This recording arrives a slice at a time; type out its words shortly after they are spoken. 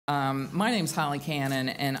My name's Holly Cannon,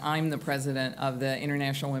 and I'm the president of the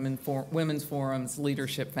International Women's Forum's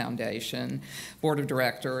Leadership Foundation Board of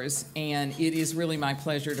Directors, and it is really my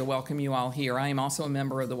pleasure to welcome you all here. I am also a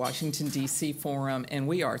member of the Washington, D.C. Forum, and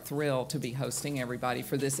we are thrilled to be hosting everybody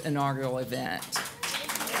for this inaugural event.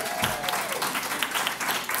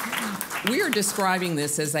 We are describing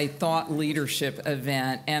this as a thought leadership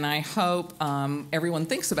event, and I hope everyone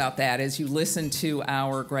thinks about that as you listen to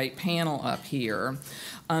our great panel up here.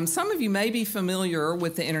 Some of you may be familiar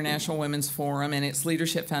with the International Women's Forum and its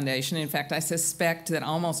Leadership Foundation. In fact, I suspect that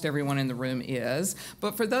almost everyone in the room is.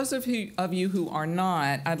 But for those of you who are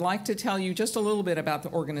not, I'd like to tell you just a little bit about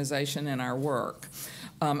the organization and our work.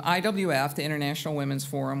 IWF, the International Women's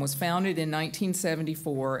Forum, was founded in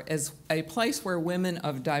 1974 as a place where women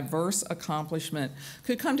of diverse accomplishment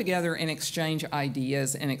could come together and exchange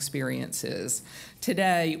ideas and experiences.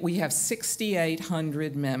 Today, we have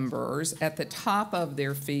 6,800 members at the top of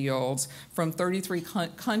their fields from 33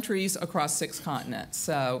 countries across 6 continents.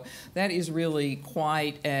 So that is really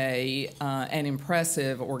quite an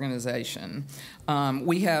impressive organization.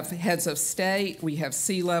 We have heads of state, we have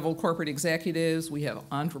C-level corporate executives, we have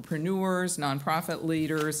entrepreneurs, nonprofit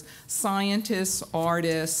leaders, scientists,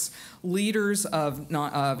 artists, leaders of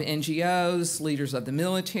NGOs, leaders of the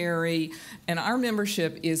military, and our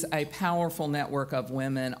membership is a powerful network of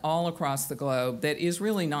women all across the globe that is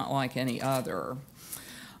really not like any other.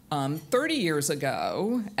 30 years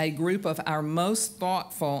ago, a group of our most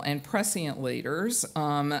thoughtful and prescient leaders,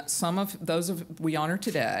 some of those we honor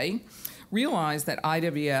today, realized that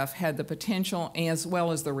IWF had the potential as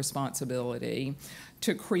well as the responsibility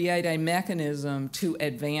to create a mechanism to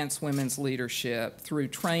advance women's leadership through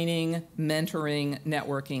training, mentoring,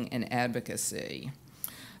 networking, and advocacy.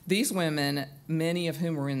 These women, many of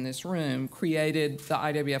whom are in this room, created the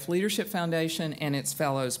IWF Leadership Foundation and its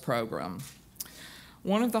Fellows Program.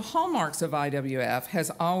 One of the hallmarks of IWF has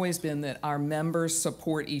always been that our members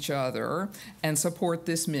support each other and support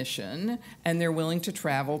this mission, and they're willing to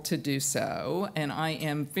travel to do so. And I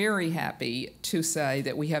am very happy to say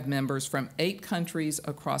that we have members from 8 countries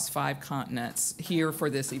across 5 continents here for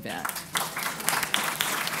this event.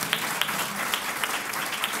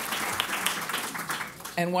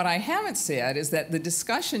 And what I haven't said is that the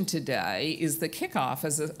discussion today is the kickoff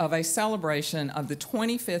of a celebration of the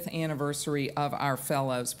 25th anniversary of our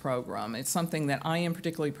Fellows Program. It's something that I am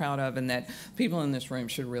particularly proud of and that people in this room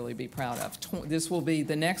should really be proud of.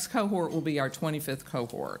 The next cohort will be our 25th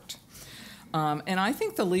cohort. And I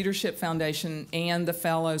think the Leadership Foundation and the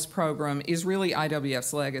Fellows Program is really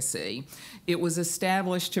IWF's legacy. It was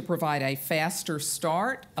established to provide a faster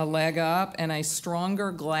start, a leg up, and a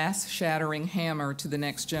stronger glass-shattering hammer to the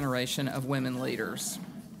next generation of women leaders.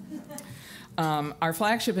 Our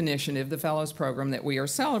flagship initiative, the Fellows Program that we are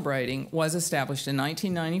celebrating, was established in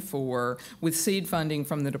 1994 with seed funding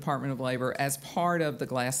from the Department of Labor as part of the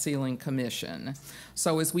Glass Ceiling Commission.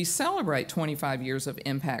 So as we celebrate 25 years of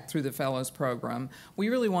impact through the Fellows Program, we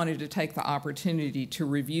really wanted to take the opportunity to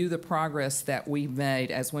review the progress that we've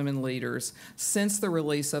made as women leaders since the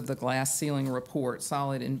release of the Glass Ceiling Report,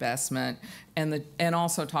 Solid Investment, and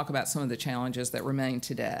also talk about some of the challenges that remain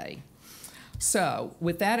today. So,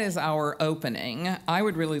 with that as our opening, I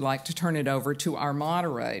would really like to turn it over to our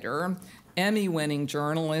moderator, Emmy-winning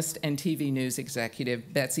journalist and TV news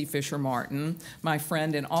executive, Betsy Fischer Martin, my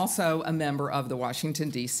friend and also a member of the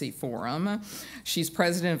Washington, D.C. Forum. She's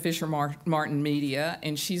president of Fischer Martin Media,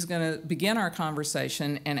 and she's going to begin our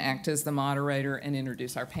conversation and act as the moderator and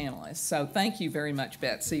introduce our panelists. So thank you very much,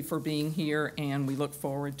 Betsy, for being here, and we look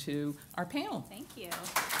forward to our panel. Thank you.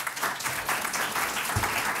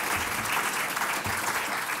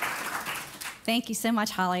 Thank you so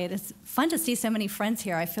much, Holly. It's fun to see so many friends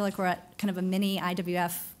here. I feel like we're at kind of a mini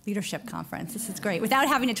IWF leadership conference. This is great, without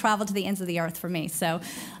having to travel to the ends of the earth for me, so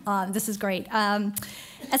this is great.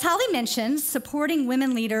 As Holly mentioned, supporting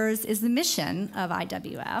women leaders is the mission of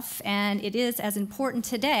IWF, and it is as important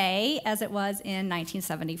today as it was in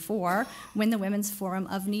 1974 when the Women's Forum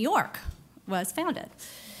of New York was founded.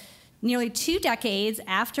 Nearly 2 decades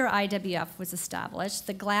after IWF was established,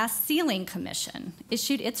 the Glass Ceiling Commission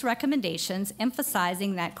issued its recommendations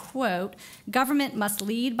emphasizing that, quote, government must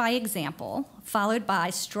lead by example, followed by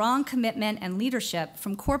strong commitment and leadership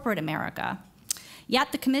from corporate America.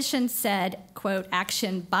 Yet the commission said, quote,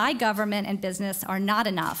 action by government and business are not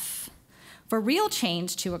enough. For real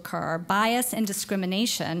change to occur, bias and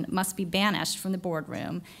discrimination must be banished from the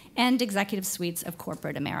boardroom and executive suites of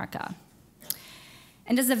corporate America.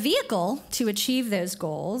 And as a vehicle to achieve those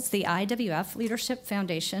goals, the IWF Leadership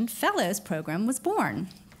Foundation Fellows Program was born.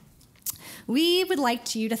 We would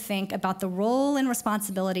like you to think about the role and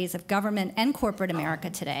responsibilities of government and corporate America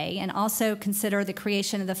today, and also consider the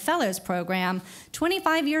creation of the Fellows Program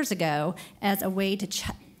 25 years ago as a way to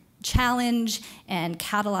challenge and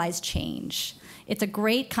catalyze change. It's a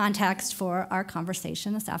great context for our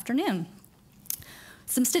conversation this afternoon.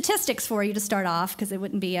 Some statistics for you to start off, because it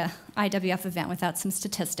wouldn't be an IWF event without some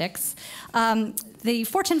statistics. The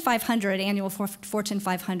Fortune 500, annual Fortune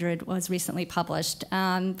 500 was recently published.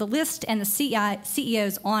 The list and the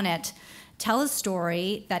CEOs on it tell a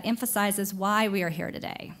story that emphasizes why we are here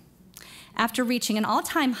today. After reaching an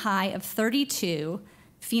all-time high of 32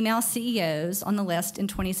 female CEOs on the list in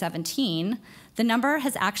 2017, the number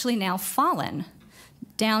has actually now fallen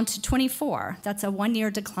down to 24. That's a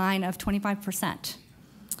one-year decline of 25%.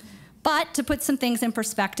 But to put some things in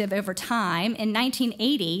perspective over time, in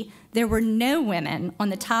 1980, there were no women on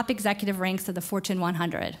the top executive ranks of the Fortune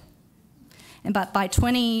 100. And by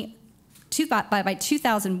 2001,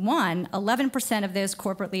 11% of those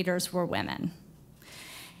corporate leaders were women.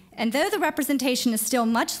 And though the representation is still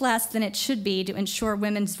much less than it should be to ensure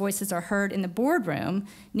women's voices are heard in the boardroom,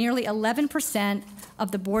 nearly 11%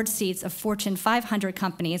 of the board seats of Fortune 500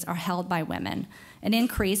 companies are held by women, an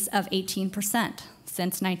increase of 18%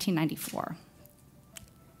 since 1994.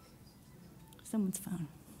 Someone's phone.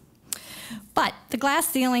 But the glass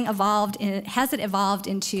ceiling has it evolved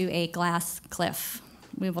into a glass cliff?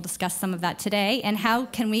 We will discuss some of that today, and how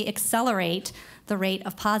can we accelerate the rate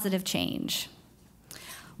of positive change?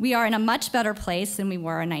 We are in a much better place than we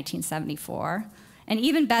were in 1974, and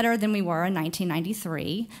even better than we were in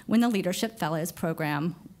 1993 when the Leadership Fellows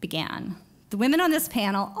Program began. The women on this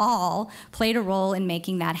panel all played a role in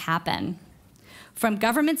making that happen. From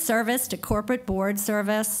government service to corporate board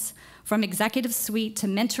service, from executive suite to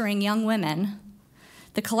mentoring young women,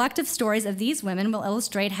 the collective stories of these women will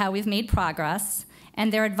illustrate how we've made progress,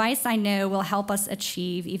 and their advice, I know, will help us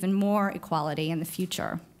achieve even more equality in the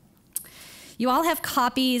future. You all have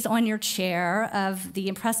copies on your chair of the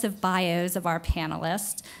impressive bios of our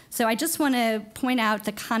panelists, so I just want to point out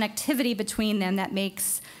the connectivity between them that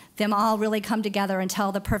makes them all really come together and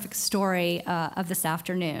tell the perfect story of this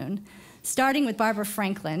afternoon. Starting with Barbara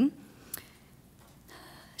Franklin.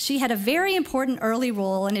 She had a very important early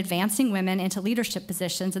role in advancing women into leadership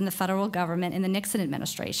positions in the federal government in the Nixon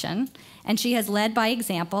administration, and she has led by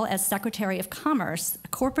example as Secretary of Commerce, a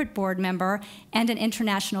corporate board member, and an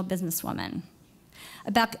international businesswoman.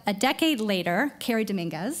 About a decade later, Cari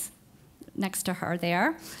Dominguez, next to her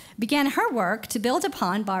there, began her work to build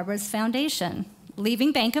upon Barbara's foundation,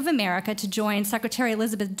 leaving Bank of America to join Secretary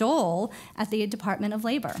Elizabeth Dole at the Department of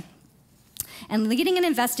Labor, and leading an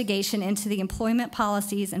investigation into the employment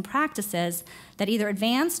policies and practices that either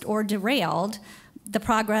advanced or derailed the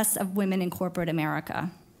progress of women in corporate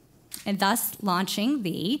America, and thus launching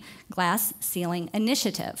the Glass Ceiling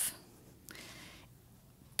Initiative.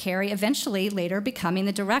 Cari eventually later becoming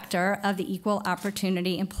the director of the Equal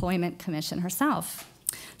Opportunity Employment Commission herself.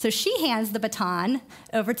 So she hands the baton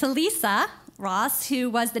over to Lisa Ross, who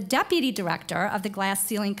was the deputy director of the Glass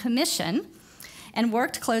Ceiling Commission, and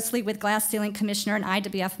worked closely with Glass Ceiling Commissioner and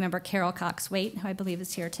IWF member Carol Cox-Waite, who I believe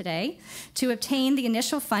is here today, to obtain the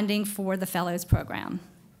initial funding for the Fellows Program.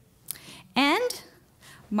 And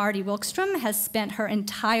Marty Wikstrom has spent her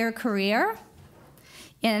entire career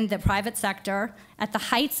in the private sector at the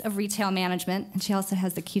heights of retail management, and she also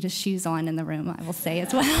has the cutest shoes on in the room, I will say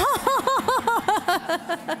as well.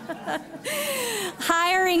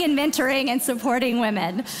 Hiring and mentoring and supporting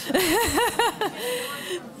women.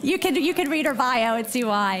 You could read her bio and see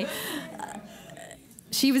why.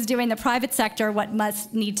 She was doing the private sector what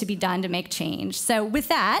must need to be done to make change. So with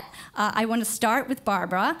that, I want to start with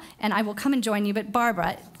Barbara, and I will come and join you. But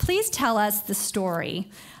Barbara, please tell us the story.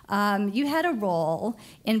 You had a role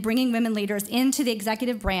in bringing women leaders into the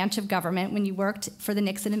executive branch of government when you worked for the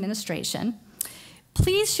Nixon administration.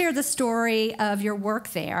 Please share the story of your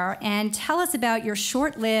work there and tell us about your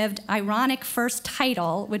short-lived, ironic first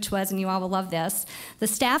title, which was, and you all will love this, the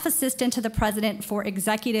Staff Assistant to the President for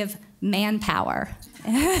Executive Manpower.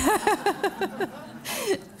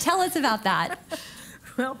 Tell us about that.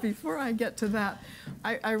 Well, before I get to that,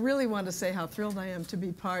 I really want to say how thrilled I am to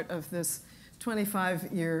be part of this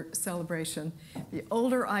 25-year celebration. The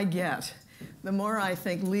older I get, the more I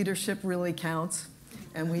think leadership really counts,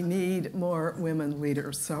 and we need more women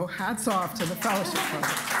leaders. So hats off to the fellowship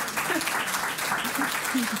program.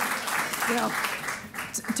 Well,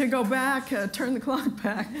 to go back, turn the clock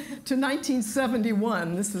back to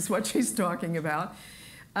 1971, this is what she's talking about.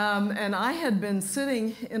 And I had been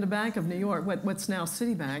sitting in the Bank of New York, what's now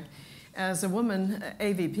Citibank, as a woman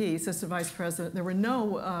AVP, Assistant Vice President. There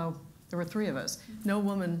were three of us, no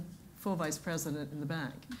woman full vice president in the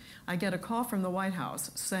bank. I get a call from the White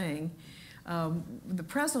House saying, the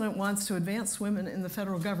president wants to advance women in the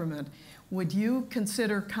federal government. Would you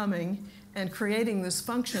consider coming and creating this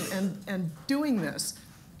function and doing this?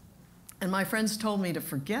 And my friends told me to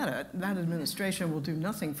forget it. That administration will do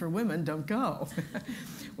nothing for women. Don't go.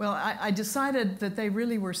 Well, I decided that they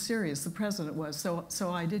really were serious, the president was,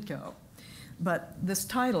 so I did go. But this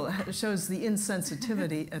title shows the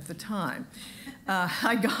insensitivity at the time.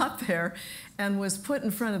 I got there and was put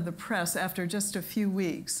in front of the press after just a few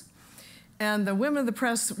weeks. And the women of the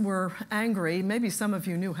press were angry. Maybe some of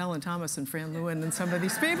you knew Helen Thomas and Fran Lewin and some of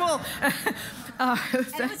these people. And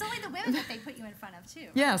it was only the women that they put you in front of, too.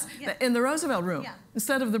 Yes, in the Roosevelt room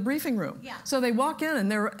instead of the briefing room. Yeah. So they walk in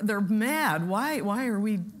and they're mad. Why are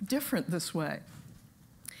we different this way?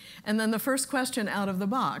 And then the first question out of the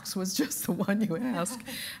box was just the one you asked.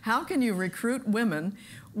 How can you recruit women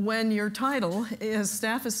when your title is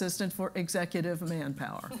staff assistant for executive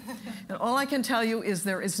manpower? And all I can tell you is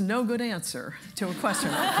there is no good answer to a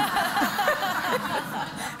question like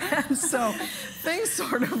that. And so things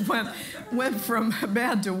sort of went from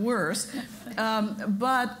bad to worse.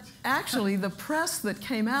 But actually, the press that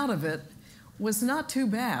came out of it was not too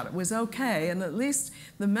bad. It was okay, and at least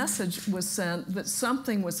the message was sent that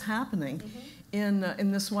something was happening in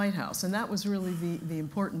this White House, and that was really the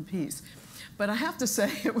important piece. But I have to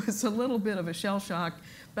say, it was a little bit of a shell shock,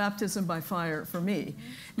 baptism by fire for me,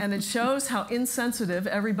 and it shows how insensitive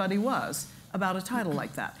everybody was about a title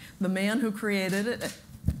like that. The man who created it,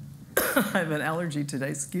 I have an allergy today,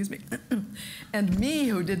 excuse me, and me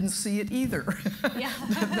who didn't see it either. Yeah.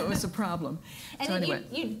 That was a problem. And so anyway.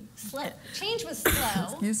 Change was slow.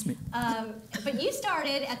 Excuse me. But you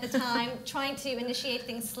started at the time trying to initiate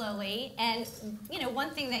things slowly, and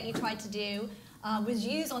one thing that you tried to do was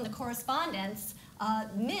use on the correspondence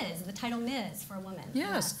Ms., the title Ms. for a woman.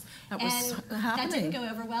 Yes, that was and happening. That didn't go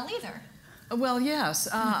over well either. Well, yes,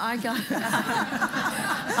 I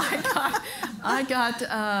got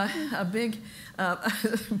a big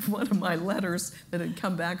one of my letters that had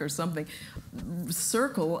come back or something,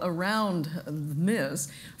 circle around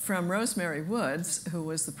Ms. from Rosemary Woods, who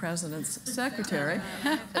was the president's secretary,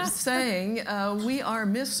 saying, we are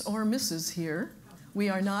Miss or Mrs. here. We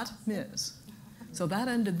are not Ms. So that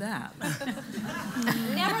ended that.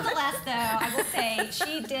 Nevertheless, though, I will say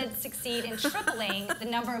she did succeed in tripling the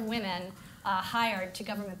number of women hired to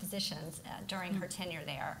government positions during her tenure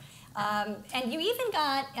there. And you even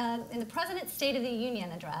got, in the President's State of the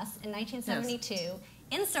Union address in 1972, yes,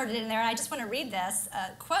 inserted in there, and I just want to read this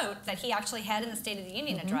quote that he actually had in the State of the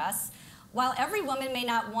Union address. While every woman may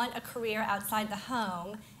not want a career outside the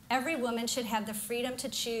home, every woman should have the freedom to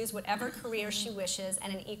choose whatever career she wishes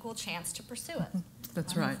and an equal chance to pursue it.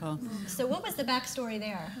 That's right. So what was the backstory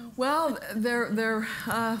there? Well,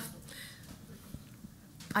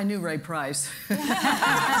 I knew Ray Price. She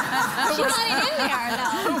got it in there,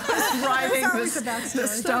 though. Was writing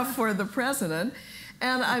this stuff for the president.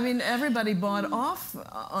 And I mean, everybody bought off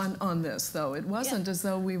on this, though. It wasn't as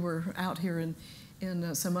though we were out here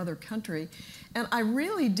in some other country. And I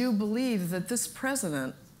really do believe that this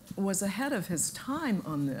president was ahead of his time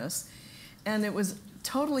on this, and it was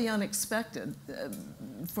totally unexpected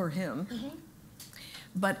for him.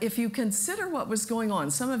 But if you consider what was going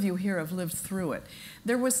on, some of you here have lived through it,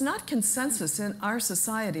 there was not consensus in our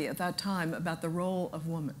society at that time about the role of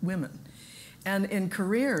women. And in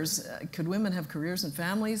careers, could women have careers and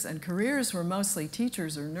families? And careers were mostly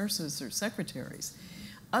teachers or nurses or secretaries.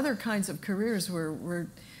 Other kinds of careers were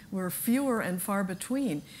fewer and far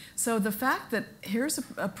between. So the fact that here's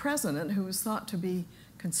a president who was thought to be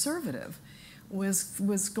conservative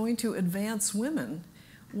was going to advance women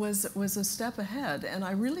was a step ahead. And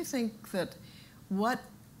I really think that what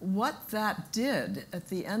that did at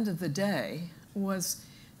the end of the day was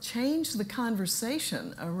change the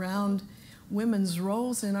conversation around women's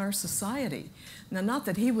roles in our society. Now, not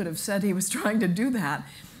that he would have said he was trying to do that,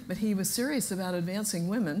 but he was serious about advancing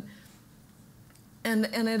women. And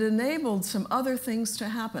it enabled some other things to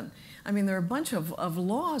happen. I mean, there are a bunch of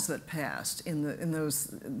laws that passed in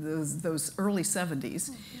those early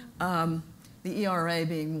 70s. The ERA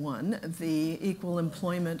being one, the Equal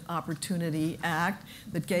Employment Opportunity Act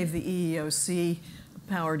that gave the EEOC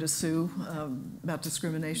power to sue about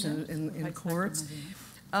discrimination in courts.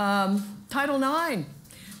 Title IX.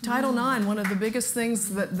 Title IX, one of the biggest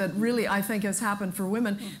things that really I think has happened for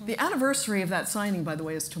women. The anniversary of that signing, by the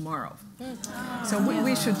way, is tomorrow. So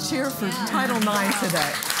we should cheer for Title IX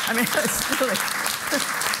today. I mean, it's really.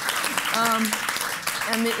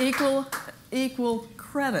 And the Equal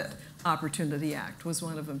Credit Opportunity Act was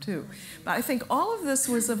one of them, too. But I think all of this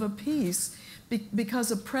was of a piece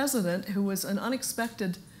because a president who was an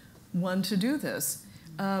unexpected one to do this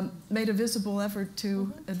made a visible effort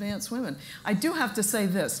to advance women. I do have to say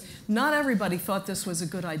this, not everybody thought this was a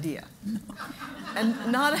good idea.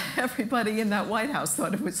 And not everybody in that White House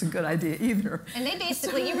thought it was a good idea either. And they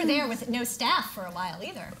basically, you were there with no staff for a while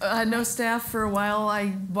either. No staff for a while. I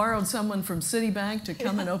borrowed someone from Citibank to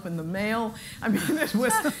come and open the mail. I mean, it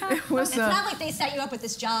was. It's not like they set you up with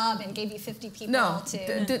this job and gave you 50 people no,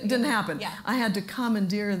 to. Didn't happen. Yeah. I had to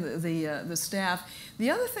commandeer the staff. The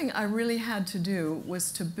other thing I really had to do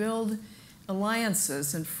was to build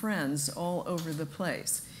alliances and friends all over the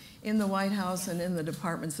place, in the White House and in the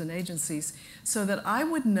departments and agencies, so that I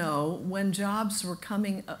would know when jobs were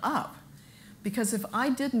coming up. Because if I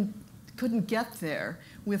couldn't get there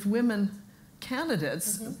with women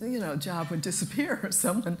candidates, you know, a job would disappear.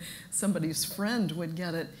 Somebody's friend would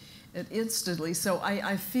get it instantly. So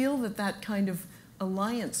I feel that kind of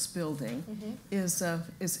alliance building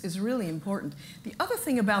is really important. The other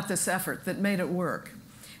thing about this effort that made it work,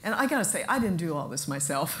 and I gotta say, I didn't do all this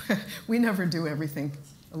myself. We never do everything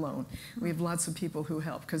alone. We have lots of people who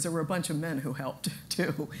help, because there were a bunch of men who helped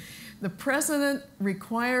too. The president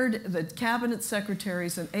required the cabinet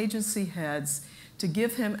secretaries and agency heads to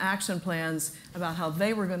give him action plans about how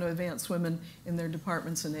they were going to advance women in their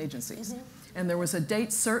departments and agencies. And there was a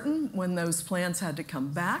date certain when those plans had to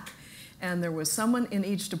come back, and there was someone in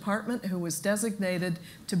each department who was designated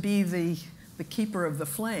to be the keeper of the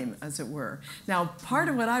flame, as it were. Now, part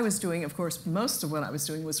of what I was doing, of course, most of what I was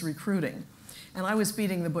doing was recruiting. And I was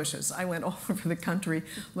beating the bushes. I went all over the country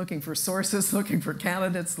looking for sources, looking for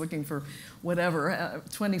candidates, looking for whatever,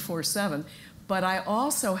 24/7. But I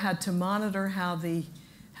also had to monitor how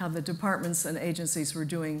the departments and agencies were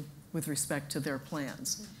doing with respect to their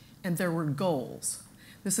plans. And there were goals.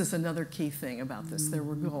 This is another key thing about this. There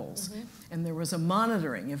were goals. And there was a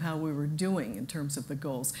monitoring of how we were doing in terms of the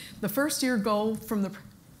goals. The first year goal from the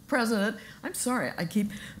president, I'm sorry, I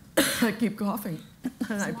keep coughing,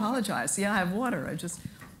 and I apologize. Yeah, I have water. I just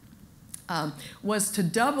was to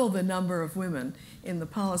double the number of women in the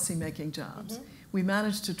policy-making jobs. We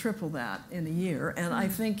managed to triple that in a year, and I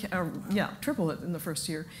think, triple it in the first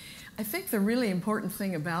year. I think the really important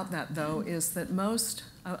thing about that, though, is that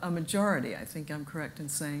a majority, I think I'm correct in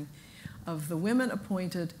saying, of the women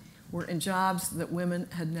appointed were in jobs that women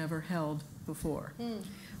had never held before,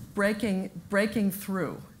 breaking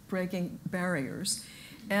through, breaking barriers.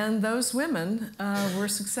 And those women were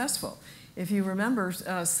successful. If you remember,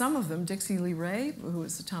 some of them, Dixie Lee Ray, who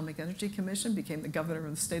was Atomic Energy Commission, became the governor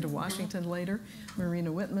of the state of Washington later,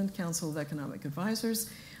 Marina Whitman, Council of Economic Advisors.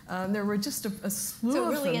 There were just a slew of them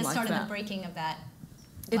like that. So it really is started the breaking of that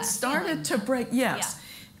It started to break, yes.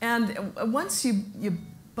 Yeah. And once you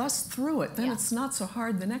bust through it, then it's not so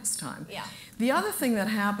hard the next time. Yeah. The other thing that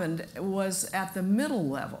happened was at the middle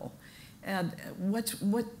level, and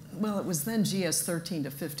well, it was then GS 13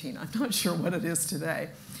 to 15. I'm not sure what it is today.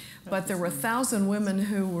 But there were 1,000 women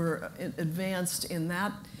who were advanced in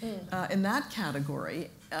that category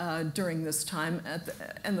during this time,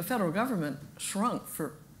 and the federal government shrunk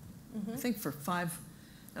for, I think,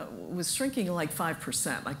 was shrinking like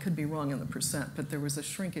 5%. I could be wrong on the percent, but there was a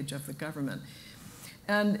shrinkage of the government.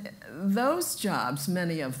 And those jobs,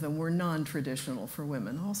 many of them, were non-traditional for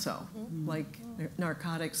women also, like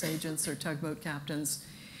narcotics agents or tugboat captains.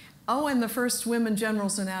 Oh, and the first women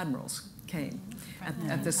generals and admirals came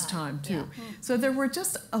at this time, too. Yeah. So there were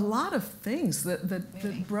just a lot of things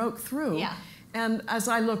that broke through. Yeah. And as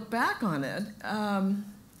I look back on it,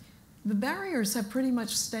 the barriers have pretty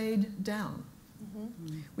much stayed down.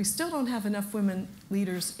 We still don't have enough women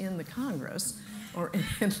leaders in the Congress or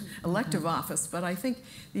in elective office, but I think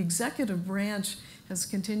the executive branch has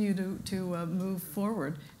continued to move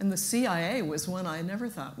forward. And the CIA was one I never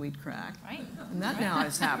thought we'd crack. Right. And that now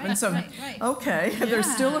has happened. So, okay,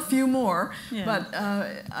 there's still a few more, but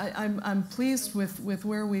I'm pleased with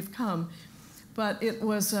where we've come. But it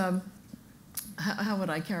was, how would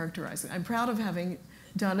I characterize it? I'm proud of having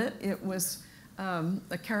done it. It was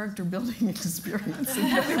a character building experience.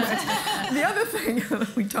 The other thing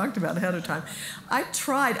that we talked about ahead of time,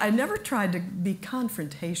 I never tried to be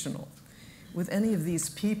confrontational with any of these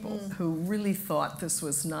people who really thought this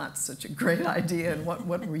was not such a great idea and what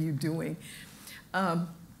were you doing.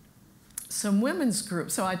 Some women's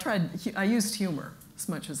groups, so I used humor as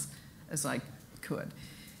much as I could.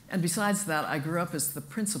 And besides that, I grew up as the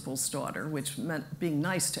principal's daughter, which meant being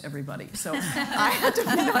nice to everybody. So I had to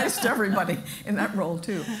be nice to everybody in that role,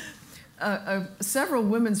 too. Several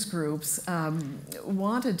women's groups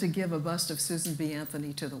wanted to give a bust of Susan B.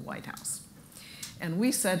 Anthony to the White House. And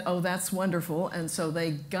we said, oh, that's wonderful. And so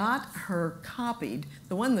they got her copied,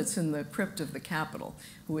 the one that's in the crypt of the Capitol,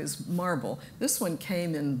 who is marble. This one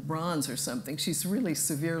came in bronze or something. She's really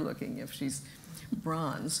severe looking if she's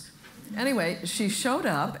bronze. Anyway, she showed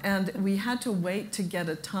up, and we had to wait to get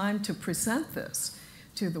a time to present this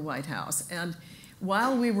to the White House. And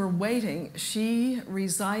while we were waiting, she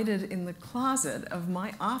resided in the closet of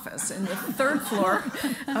my office in the 3rd floor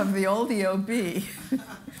of the old EOB.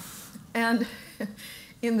 And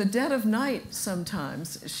in the dead of night,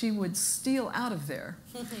 sometimes, she would steal out of there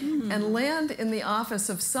and land in the office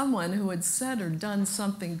of someone who had said or done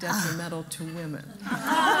something detrimental to women. So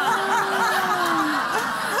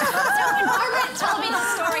when Margaret told me the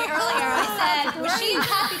story earlier, I said, was she in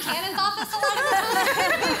Kathy Cannon's office a lot of the time?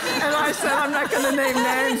 And I said, I'm not going to name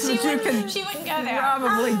names, but you can she wouldn't go there.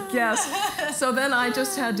 probably guess. So then I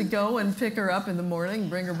just had to go and pick her up in the morning,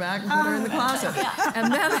 bring her back, and put her in the closet.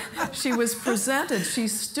 And then she was presented. She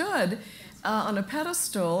stood on a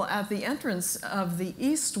pedestal at the entrance of the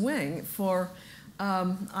East Wing for,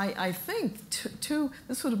 I think,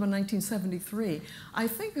 this would have been 1973, I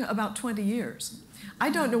think about 20 years.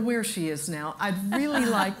 I don't know where she is now. I'd really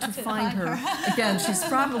like to find her. Again, she's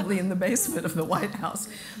probably in the basement of the White House.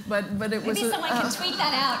 But it was Maybe someone can tweet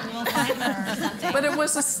that out and we'll find her or something. But it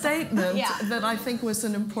was a statement that I think was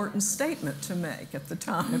an important statement to make at the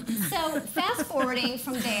time. So fast forwarding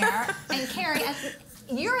from there, and Cari,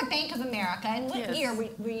 you're at Bank of America, and what year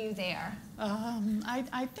were you there?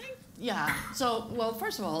 I think, yeah. So, well,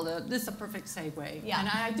 first of all, this is a perfect segue. Yeah. And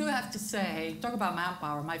I do have to say, talk about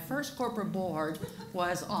manpower. My first corporate board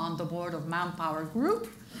was on the board of Manpower Group.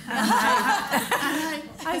 And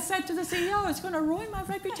I said to the CEO, it's going to ruin my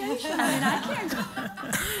reputation. I mean, I can't go.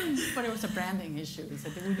 But it was a branding issue. He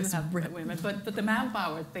said, we do have women. But the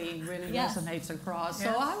manpower thing really resonates across. So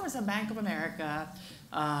I was at Bank of America.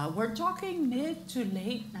 We're talking mid to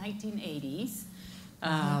late 1980s.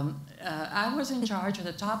 I was in charge of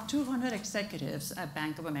the top 200 executives at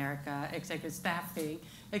Bank of America, executive staffing,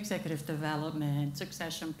 executive development,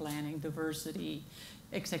 succession planning, diversity,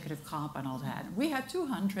 executive comp, and all that. We had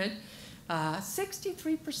 200.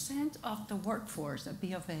 63% of the workforce at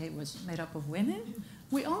BofA was made up of women.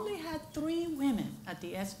 We only had 3 women at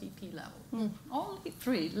the SVP level. Only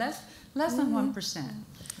 3, less than 1%.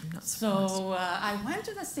 So I went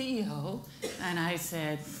to the CEO and I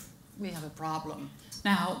said, we have a problem.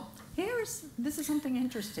 Now, this is something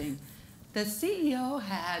interesting. The CEO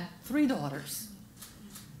had 3 daughters.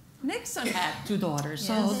 Nixon had 2 daughters.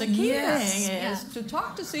 So the key thing is to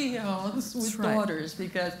talk to CEOs with daughters,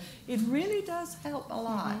 because it really does help a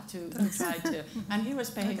lot to try to. And he was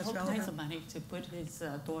paying all kinds of money to put his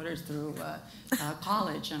daughters through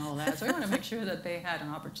college and all that. So I want to make sure that they had an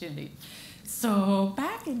opportunity. So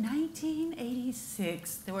back in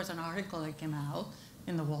 1986, there was an article that came out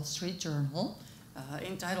in the Wall Street Journal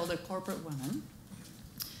entitled "The Corporate Woman,"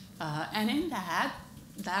 and in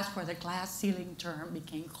that's where the glass ceiling term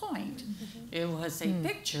became coined. It was a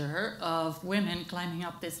picture of women climbing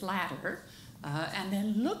up this ladder and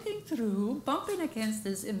then looking through, bumping against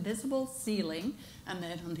this invisible ceiling, and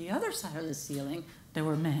then on the other side of the ceiling, there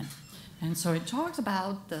were men. And so it talks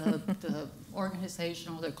about the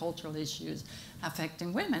organizational, the cultural issues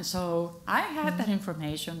affecting women. So I had that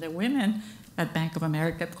information. The women at Bank of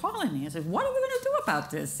America kept calling me and said, what are we going to do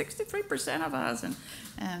about this? 63% of us, and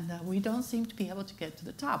we don't seem to be able to get to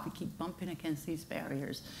the top. We keep bumping against these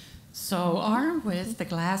barriers. So armed with the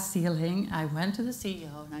glass ceiling, I went to the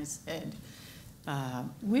CEO and I said,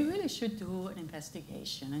 we really should do an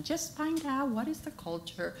investigation and just find out what is the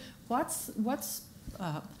culture, what's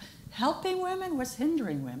helping women, what's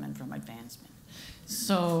hindering women from advancement.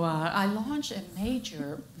 So I launched a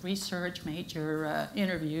major research, major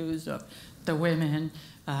interviews of the women.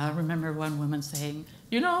 I remember one woman saying,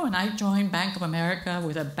 you know, when I joined Bank of America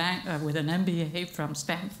with an MBA from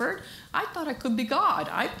Stanford, I thought I could be God.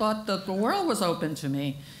 I thought that the world was open to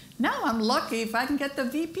me. Now I'm lucky if I can get the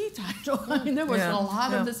VP title. I mean, there was a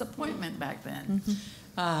lot of disappointment back then.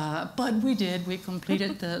 But we did. We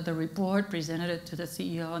completed the report, presented it to the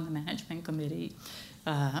CEO and the management committee,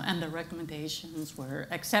 and the recommendations were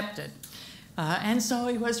accepted. And so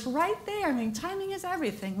it was right there. I mean, timing is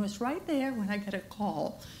everything. It was right there when I got a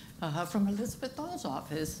call from Elizabeth Dahl's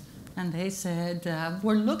office, and they said,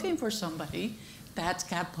 we're looking for somebody that's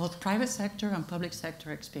got both private sector and public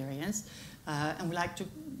sector experience, and we'd like to,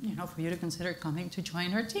 for you to consider coming to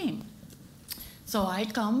join our team. So I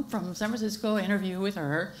come from San Francisco, interview with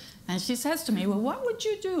her, and she says to me, well, what would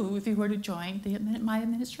you do if you were to join my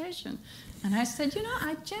administration? And I said, you know,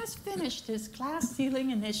 I just finished this glass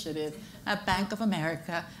ceiling initiative at Bank of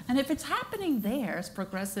America, and if it's happening there, as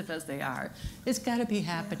progressive as they are, it's got to be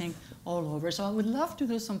happening all over. So I would love to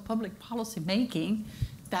do some public policy making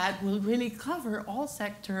that will really cover all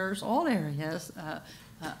sectors, all areas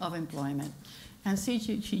of employment. And see,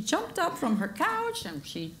 she jumped up from her couch, and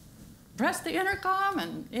she pressed the intercom,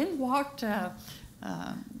 and in walked her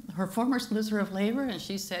former Solicitor of Labor, and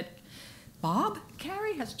she said, Bob,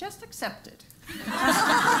 Cari has just accepted.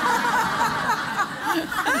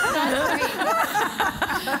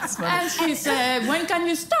 And she said, when can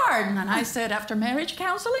you start? And I said, after marriage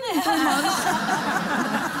counseling in 2 months.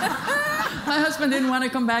 My husband didn't want to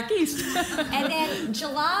come back east. And then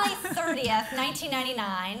July 30th,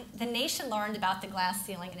 1999, the nation learned about the glass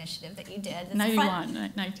ceiling initiative that you did.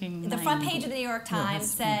 1990. The front page of the New York Times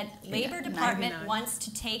said, Labor Department 99. wants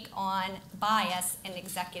to take on bias in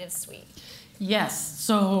executive suite. Yes,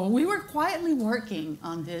 so we were quietly working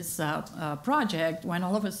on this project when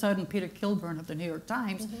all of a sudden Peter Kilburn of the New York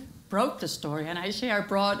Times broke the story, and I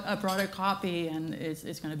brought a copy, and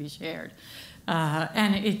it's going to be shared.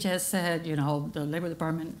 And it just said, you know, the Labor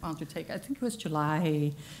Department wants to take, I think it was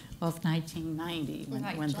July of 1990 when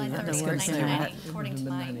July 30th, the work came out. 1990, according to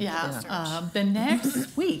my research. The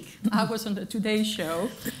next week, I was on the Today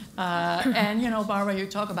Show, and, you know, Barbara, you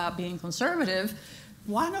talk about being conservative.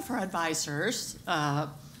 One of her advisors,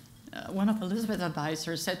 one of Elizabeth's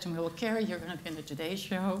advisors said to me, well, Cari, you're going to be in the Today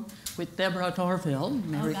Show with Deborah Norville,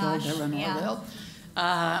 Deborah Norville.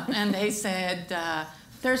 And they said,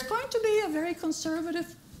 there's going to be a very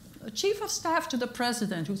conservative chief of staff to the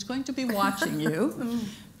president who's going to be watching you,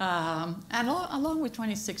 and along with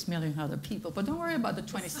 26 million other people. But don't worry about the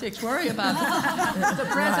 26, worry about the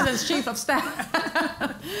president's chief of staff.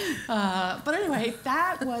 But anyway,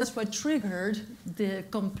 that was what triggered the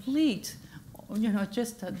complete, you know,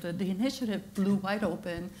 just the initiative blew wide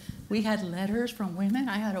open. We had letters from women.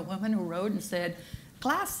 I had a woman who wrote and said,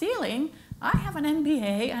 glass ceiling, I have an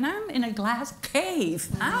MBA and I'm in a glass cave.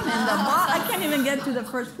 I'm in the bottom. I can't even get to the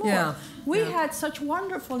first floor. We had such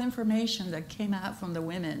wonderful information that came out from the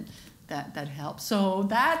women that helped.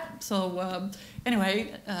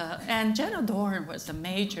 Anyway, and Jenna Dorn was a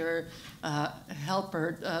major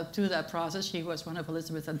helper to that process. She was one of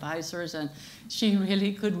Elizabeth's advisors, and she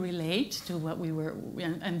really could relate to what we were,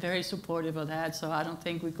 and very supportive of that. So I don't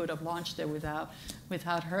think we could have launched it without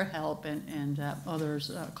her help and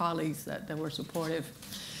others, colleagues that were supportive.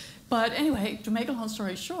 But anyway, to make a long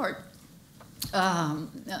story short,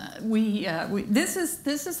 this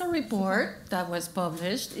is a report that was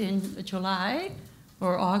published in July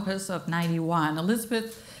or August of 91.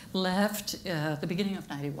 Elizabeth left the beginning of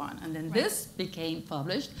 91, and then this became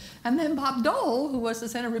published. And then Bob Dole, who was the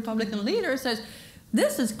Senate Republican leader, says,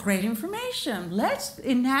 this is great information. Let's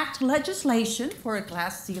enact legislation for a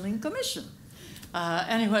glass ceiling commission.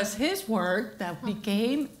 And it was his work that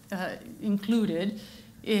became included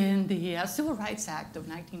in the Civil Rights Act of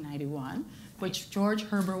 1991, which George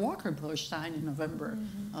Herbert Walker Bush signed in November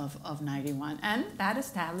of 91. And that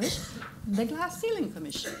established the Glass Ceiling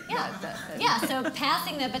Commission. So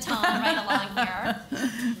passing the baton right along here.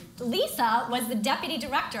 Lisa was the deputy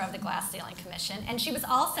director of the Glass Ceiling Commission, and she was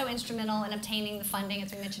also instrumental in obtaining the funding,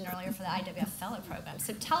 as we mentioned earlier, for the IWF Fellow Program.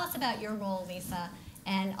 So tell us about your role, Lisa,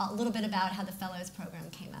 and a little bit about how the Fellows Program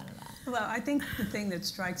came out of that. Well, I think the thing that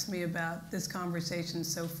strikes me about this conversation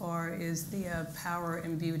so far is the power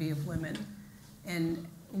and beauty of women, and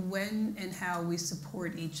when and how we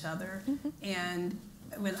support each other. And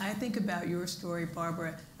when I think about your story,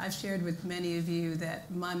 Barbara, I've shared with many of you that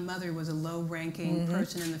my mother was a low-ranking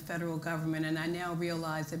person in the federal government, and I now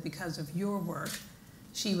realize that because of your work,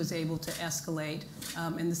 she was able to escalate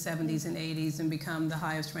in the 70s and 80s and become the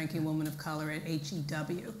highest-ranking woman of color at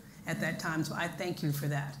HEW at that time. So I thank you for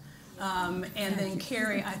that. And then,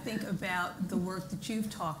 Cari, I think about the work that you've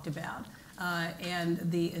talked about. And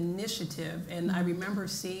the initiative, and I remember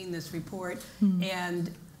seeing this report, and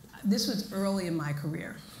this was early in my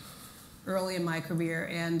career,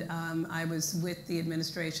 and I was with the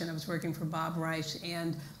administration. I was working for Bob Reich,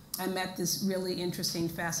 and I met this really interesting,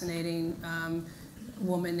 fascinating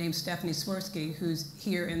woman named Stephanie Swirsky, who's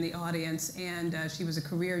here in the audience, and she was a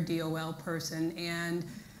career DOL person, and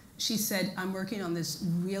she said, I'm working on this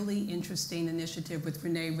really interesting initiative with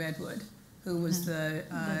Renee Redwood, who was the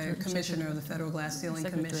commissioner of the Federal Glass Ceiling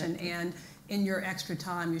Commission, and in your extra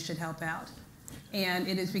time, you should help out. And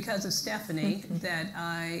it is because of Stephanie that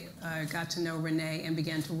I got to know Renee and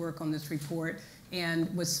began to work on this report.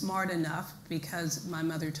 and was smart enough, because my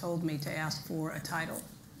mother told me, to ask for a title.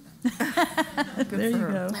 There you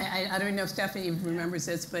go. I don't know if Stephanie remembers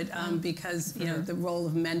this, but because, you know, the role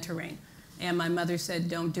of mentoring. And my mother said,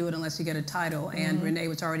 don't do it unless you get a title. And Renee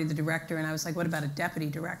was already the director, and I was like, what about a deputy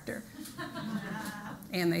director?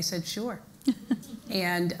 And they said, sure.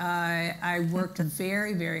 And I worked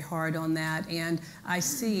very, very hard on that. And I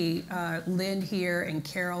see Lynn here and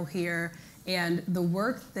Carol here. And the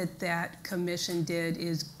work that that commission did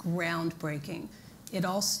is groundbreaking. It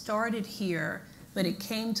all started here, but it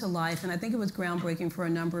came to life. And I think it was groundbreaking for a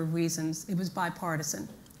number of reasons. It was bipartisan.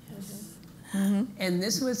 Yes. And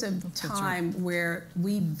this was a time where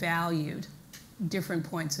we valued different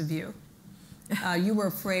points of view. You were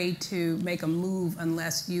afraid to make a move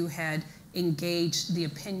unless you had engaged the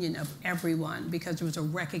opinion of everyone, because there was a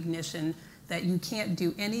recognition that you can't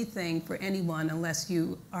do anything for anyone unless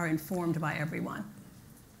you are informed by everyone.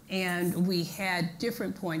 And we had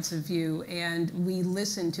different points of view, and we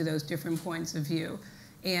listened to those different points of view.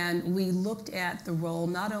 And we looked at the role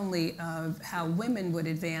not only of how women would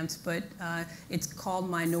advance, but it's called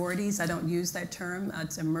minorities. I don't use that term.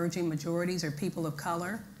 It's emerging majorities or people of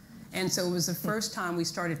color. And so it was the first time we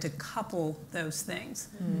started to couple those things.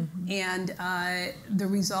 And the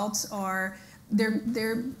results are,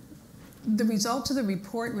 the results of the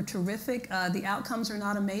report were terrific. The outcomes are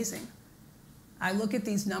not amazing. I look at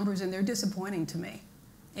these numbers and they're disappointing to me.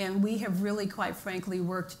 And we have really, quite frankly,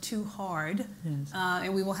 worked too hard,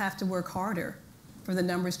 and we will have to work harder for the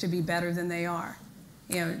numbers to be better than they are.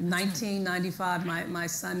 You know, 1995, my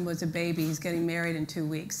son was a baby. He's getting married in 2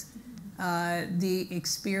 weeks. The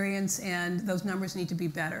experience and those numbers need to be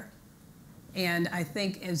better. And I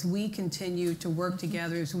think as we continue to work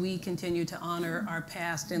together, as we continue to honor our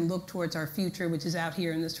past and look towards our future, which is out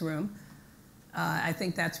here in this room, I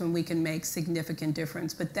think that's when we can make significant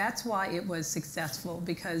difference. But that's why it was successful,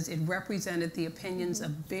 because it represented the opinions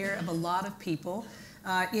of a lot of people.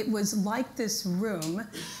 It was like this room,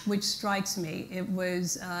 which strikes me. It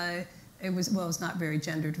was, well, it's not very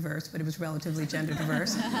gender diverse, but it was relatively gender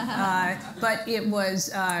diverse. But it was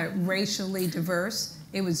racially diverse.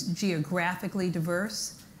 It was geographically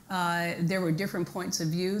diverse. There were different points of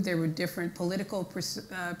view. There were different political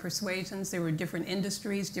persuasions. There were different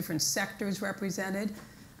industries, different sectors represented.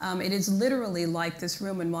 It is literally like this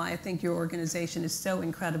room, and why I think your organization is so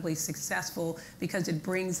incredibly successful, because it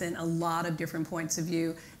brings in a lot of different points of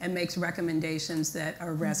view and makes recommendations that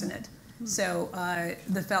are resonant. So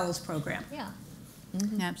the Fellows Program. Yeah.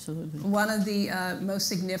 Absolutely. One of the most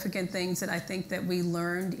significant things that I think that we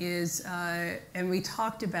learned is, and we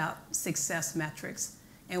talked about success metrics.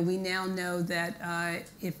 And we now know that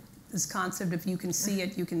if this concept, if you can see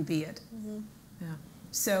it, you can be it. Yeah.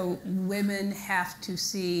 So women have to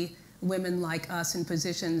see women like us in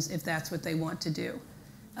positions if that's what they want to do.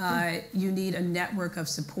 You need a network of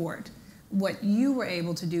support. What you were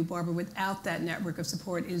able to do, Barbara, without that network of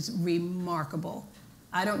support is remarkable.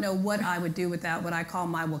 I don't know what I would do without what I call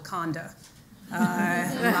my Wakanda.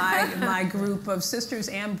 My group of sisters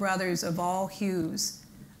and brothers of all hues,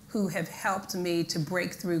 who have helped me to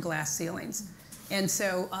break through glass ceilings. And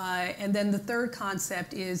so, and then the third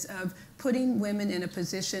concept is of putting women in a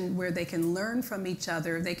position where they can learn from each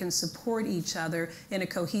other, they can support each other in a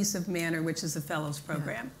cohesive manner, which is the Fellows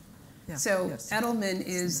Program. Yeah. So Yes. Edelman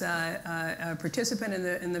is a participant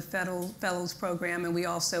in the Fellows Program, and we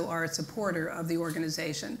also are a supporter of the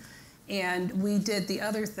organization. And we did the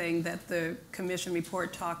other thing that the commission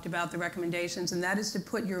report talked about, the recommendations, and that is to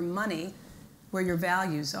put your money where your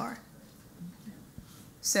values are.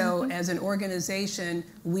 So as an organization,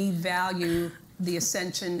 we value the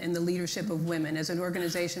ascension and the leadership of women. As an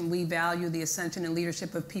organization, we value the ascension and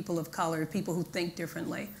leadership of people of color, people who think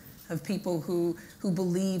differently, of people who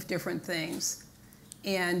believe different things.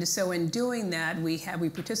 And so in doing that, we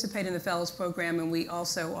participate in the Fellows Program, and we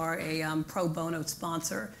also are a pro bono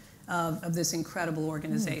sponsor of this incredible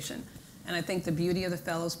organization. And I think the beauty of the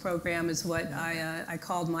Fellows Program is what I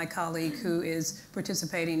called my colleague who is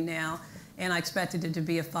participating now, and I expected it to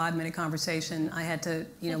be a 5-minute conversation. I had to,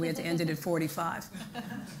 we had to end it at 45.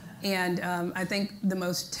 And I think the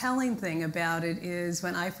most telling thing about it is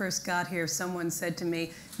when I first got here, someone said to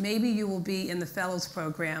me, maybe you will be in the Fellows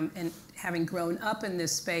Program. And having grown up in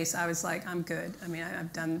this space, I was like, I'm good. I mean,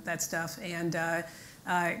 I've done that stuff. And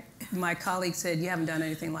my colleague said, you haven't done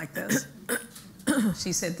anything like this.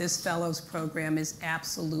 She said, this Fellows Program is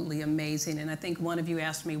absolutely amazing. And I think one of you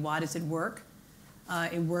asked me, why does it work?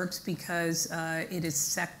 It works because it is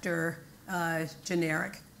sector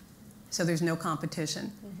generic. So there's no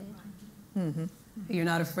competition. You're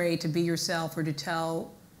not afraid to be yourself or to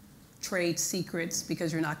tell trade secrets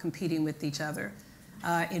because you're not competing with each other.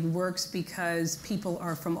 It works because people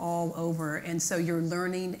are from all over, and so you're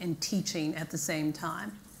learning and teaching at the same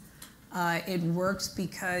time. It works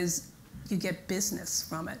because you get business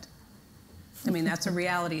from it. I mean, that's a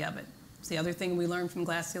reality of it. It's the other thing we learned from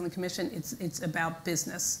Glass Ceiling Commission. It's about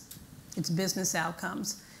business. It's business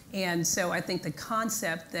outcomes. And so I think the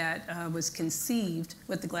concept that was conceived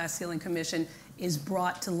with the Glass Ceiling Commission is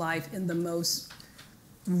brought to life in the most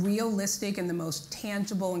realistic and the most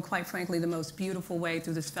tangible and, quite frankly, the most beautiful way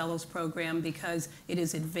through this Fellows Program, because it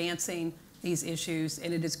is advancing these issues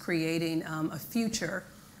and it is creating a future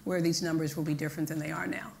where these numbers will be different than they are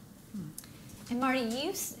now. And Marty,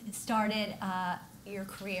 you started your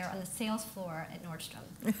career on the sales floor at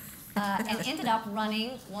Nordstrom and ended up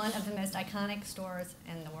running one of the most iconic stores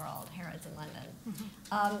in the world, Harrods in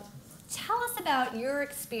London. Tell us about your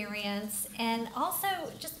experience, and also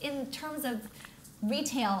just in terms of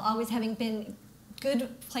retail always having been a good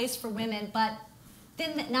place for women, but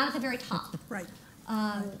then not at the very top. Right.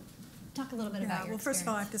 Talk a little bit about your Well, first of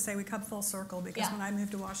all, I experience. have to say we come full circle, because when I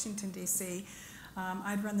moved to Washington, D.C.,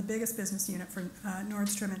 I'd run the biggest business unit for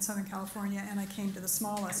Nordstrom in Southern California, and I came to the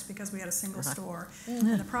smallest because we had a single store.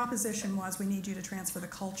 And the proposition was, we need you to transfer the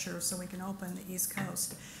culture so we can open the East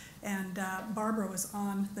Coast. And Barbara was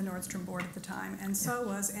on the Nordstrom board at the time, and so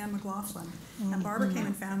was Ann McLaughlin. And Barbara came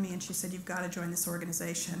and found me, and she said, "You've got to join this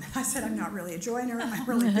organization." I said, "I'm not really a joiner. I'm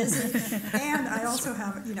really busy, and I also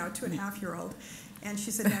have, a 2.5-year-old." And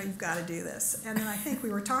she said, "No, you've got to do this." And then I think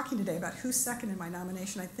we were talking today about who seconded my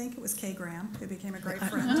nomination. I think it was Kay Graham, who became a great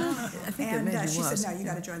friend. And she said, "No, you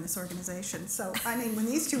got to join this organization." So, I mean, when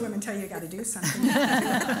these two women tell you got to do something, you got to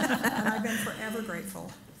do it. And I've been forever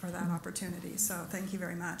grateful for that opportunity. So thank you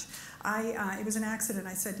very much. It was an accident.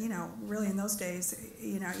 I said, really in those days,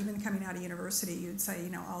 even coming out of university, you'd say,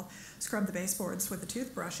 I'll scrub the baseboards with a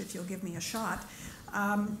toothbrush if you'll give me a shot.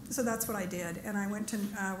 So that's what I did. And I went to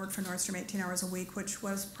work for Nordstrom 18 hours a week, which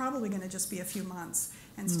was probably going to just be a few months,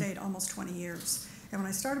 and stayed almost 20 years. And when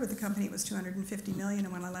I started with the company, it was $250 million,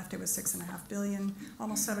 and when I left, it was $6.5 billion,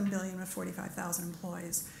 almost $7 billion with 45,000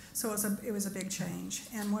 employees. So it was a big change.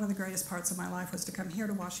 And one of the greatest parts of my life was to come here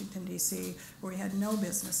to Washington, D.C., where we had no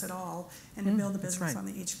business at all, and to build the business on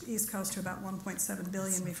the East Coast to about $1.7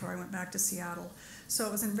 billion before I went back to Seattle. So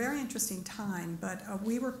it was a very interesting time, but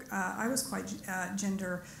I was quite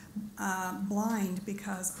gender blind,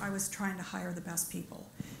 because I was trying to hire the best people.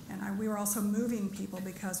 And we were also moving people,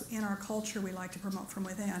 because in our culture we like to promote from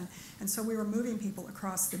within. And so we were moving people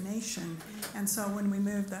across the nation. And so when we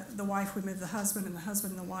moved the wife, we moved the husband, and the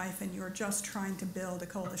husband and the wife, and you were just trying to build a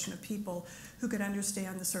coalition of people who could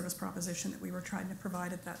understand the service proposition that we were trying to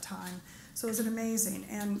provide at that time. So it was amazing,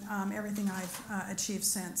 and everything I've achieved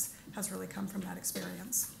since has really come from that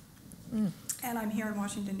experience. And I'm here in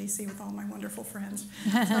Washington, D.C. with all my wonderful friends.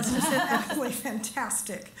 So it's just absolutely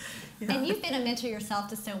fantastic. And you've been a mentor yourself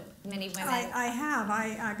to so many women. I have.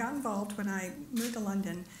 I got involved when I moved to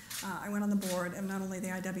London. I went on the board of not only the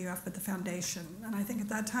IWF, but the foundation. And I think at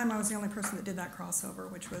that time I was the only person that did that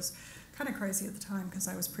crossover, which was kind of crazy at the time because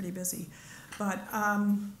I was pretty busy. But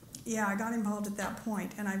yeah, I got involved at that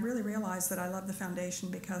point, and I really realized that I love the foundation,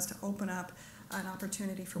 because to open up an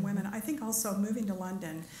opportunity for women. I think also moving to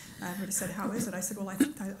London, everybody said, "How is it?" I said, "Well, I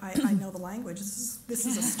think I know the language. This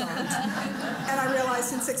is a start." And I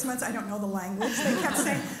realized in 6 months I don't know the language. They kept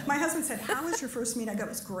saying, my husband said, "How was your first meeting?" I go, "It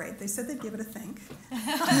was great." They said they'd give it a think.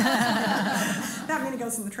 That means it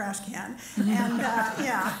goes in the trash can. And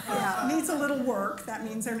yeah, it needs a little work. That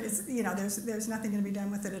means there's nothing going to be done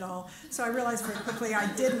with it at all. So I realized very quickly I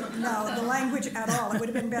didn't know the language at all. It would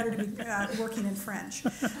have been better to be working in French.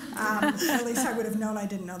 At least I would have known I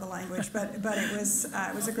didn't know the language, but it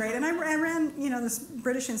was a great, and I ran this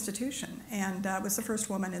British institution, and was the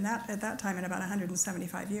first woman at that time in about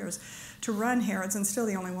 175 years to run Harrods, and still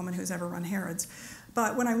the only woman who's ever run Harrods.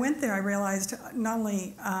 But when I went there, I realized not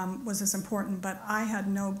only was this important, but I had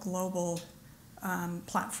no global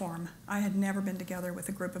platform. I had never been together with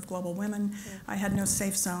a group of global women. I had no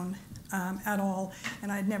safe zone at all,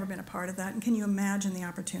 and I had never been a part of that. And can you imagine the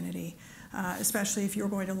opportunity? Especially if you're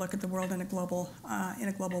going to look at the world in a global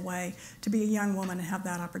way, to be a young woman and have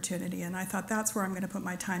that opportunity. And I thought that's where I'm going to put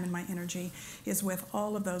my time and my energy, is with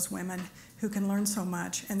all of those women who can learn so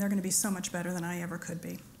much, and they're going to be so much better than I ever could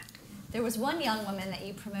be. There was one young woman that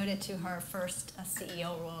you promoted to her first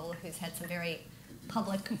CEO role, who's had some very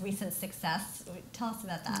public recent success. Tell us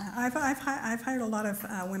about that. I've hired a lot of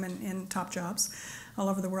women in top jobs all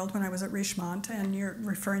over the world when I was at Richemont, and you're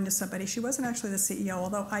referring to somebody. She wasn't actually the CEO,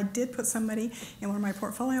 although I did put somebody in one of my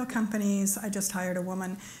portfolio companies. I just hired a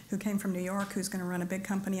woman who came from New York who's going to run a big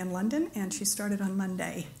company in London, and she started on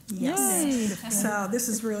Monday. Yes. So this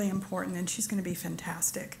is really important, and she's going to be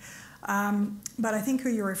fantastic. But I think who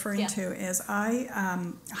you're referring to is I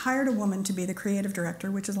hired a woman to be the creative director,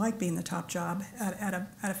 which is like being the top job at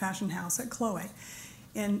a fashion house at Chloe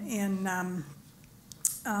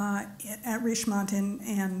at Richemont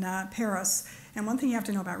in Paris. And one thing you have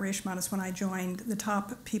to know about Richemont is when I joined, the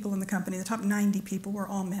top people in the company, the top 90 people were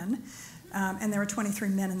all men. And there were 23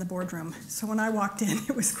 men in the boardroom. So when I walked in,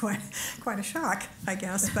 it was quite a shock, I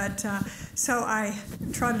guess. But so I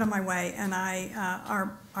trotted on my way, and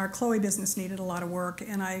our Chloe business needed a lot of work,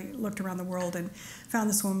 and I looked around the world and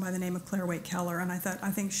found this woman by the name of Claire Waite-Keller, and I thought,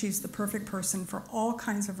 I think she's the perfect person for all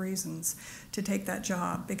kinds of reasons to take that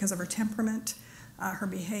job because of her temperament, her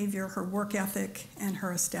behavior, her work ethic, and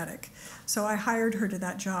her aesthetic. So I hired her to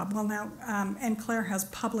that job. Well, now, and Claire has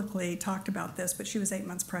publicly talked about this, but she was 8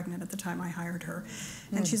 months pregnant at the time I hired her.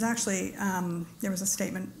 And she's actually, there was a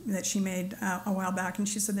statement that she made a while back, and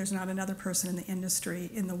she said, there's not another person in the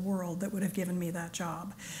industry, in the world, that would have given me that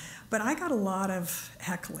job. But I got a lot of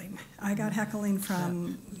heckling. I got heckling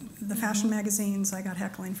from the fashion magazines. I got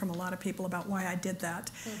heckling from a lot of people about why I did that.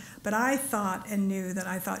 But I thought and knew that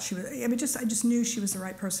I thought she was, I just knew she was the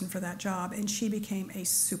right person for that job, and she became a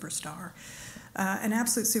superstar, an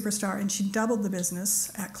absolute superstar, and she doubled the business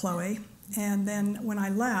at Chloe. And then when I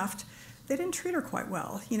left, they didn't treat her quite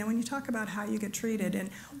well. You know, when you talk about how you get treated, and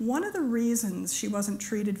one of the reasons she wasn't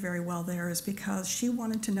treated very well there is because she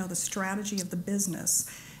wanted to know the strategy of the business.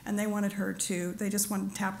 And they wanted her to, they just wanted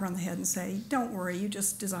to tap her on the head and say, don't worry, you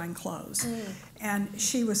just design clothes. And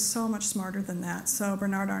she was so much smarter than that. So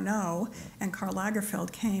Bernard Arnault and Karl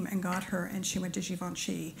Lagerfeld came and got her, and she went to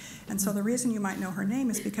Givenchy. And so the reason you might know her name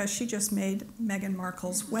is because she just made Meghan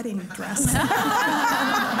Markle's wedding dress.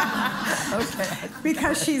 Okay.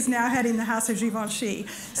 Because she's now heading the house of Givenchy.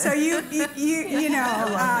 So you know,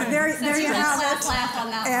 there you have it.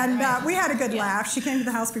 And we had a good laugh. She came to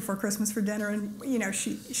the house before Christmas for dinner, and you know,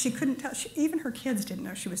 she couldn't tell, even her kids didn't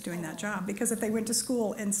know she was doing that job, because if they went to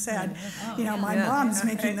school and said, you know, my mom's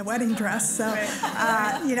making the wedding dress, so,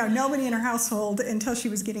 you know, nobody in her household until she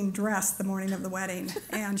was getting dressed the morning of the wedding,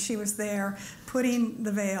 and she was there putting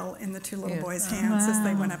the veil in the two little boys' hands as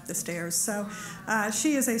they went up the stairs. So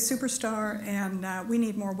she is a superstar, and we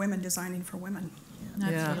need more women designing for women.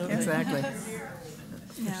 Yeah, exactly.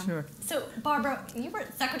 Yeah. Sure. So, Barbara, you were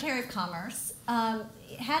Secretary of Commerce,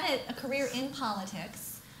 had a career in politics.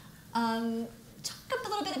 Talk a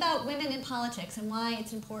little bit about women in politics and why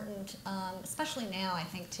it's important, especially now, I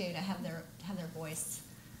think, too, to have their voice.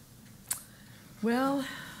 Well,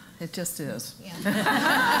 it just is. Yeah.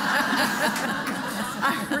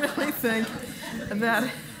 I really think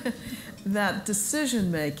that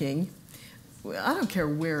decision making, I don't care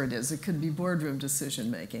where it is, it could be boardroom decision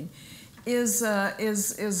making, is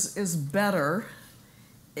better.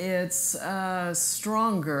 It's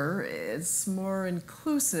stronger, it's more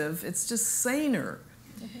inclusive, it's just saner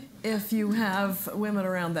if you have women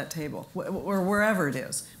around that table, or wherever it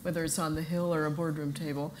is, whether it's on the Hill or a boardroom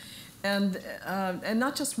table. And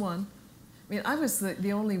not just one. I mean, I was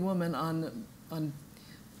the only woman on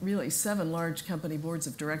really 7 large company boards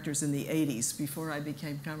of directors in the 80s before I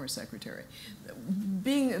became Commerce Secretary.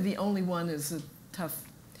 Being the only one is a tough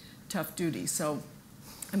duty, so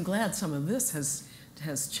I'm glad some of this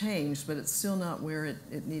has changed, but it's still not where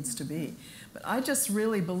it needs to be. But I just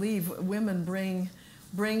really believe women bring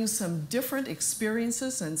some different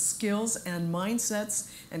experiences and skills and mindsets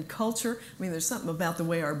and culture. I mean, there's something about the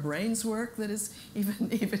way our brains work that is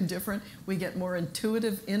even different. We get more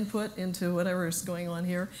intuitive input into whatever is going on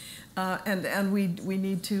here, and we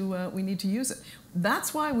need to use it.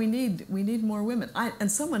 That's why we need more women.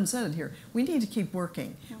 And someone said it here. We need to keep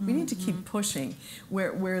working. We need to keep pushing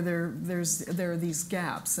where there are these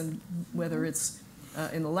gaps, and whether it's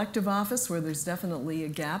in elective office where there's definitely a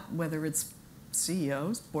gap, whether it's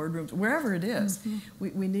CEOs, boardrooms, wherever it is,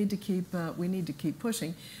 we need to keep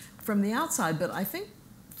pushing from the outside. But I think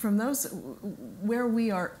from those where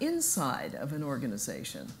we are inside of an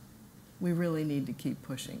organization, we really need to keep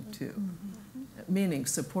pushing too. Meaning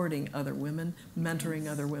supporting other women, mentoring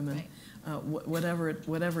other women, whatever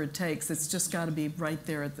it takes. It's just got to be right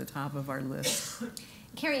there at the top of our list.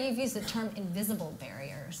 Cari, you've used the term invisible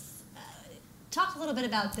barriers. Talk a little bit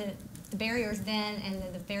about the barriers then and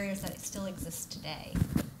the barriers that still exist today.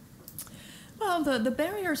 Well, the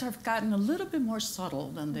barriers have gotten a little bit more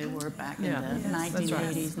subtle than they were back in the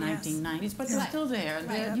 1980s, 1990s, but they're still there.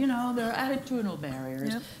 They're, you know, they're attitudinal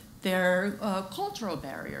barriers. Yep. They're cultural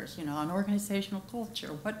barriers, you know, an organizational culture.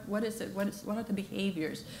 What is it? What are the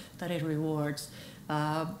behaviors that it rewards?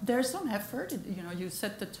 There's some effort. You know, you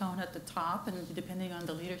set the tone at the top, and depending on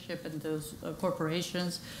the leadership in those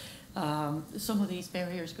corporations, some of these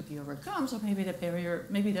barriers could be overcome. So maybe the barrier,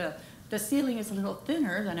 maybe the ceiling is a little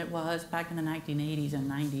thinner than it was back in the 1980s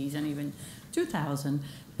and 90s and even 2000.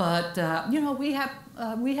 But you know, we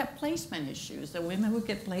have placement issues. The women would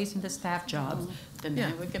get placed in the staff jobs. The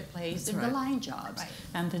men would get placed in the line jobs.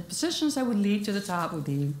 And the positions that would lead to the top would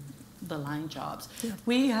be the line jobs. Yeah.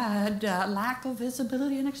 We had lack of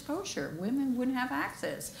visibility and exposure. Women wouldn't have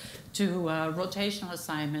access to rotational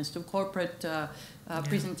assignments, to corporate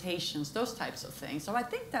presentations, those types of things. So I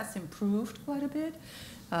think that's improved quite a bit.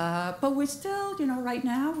 But we still, you know, right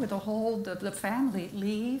now with the family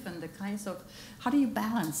leave and the kinds of, how do you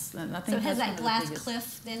balance? I think so has that glass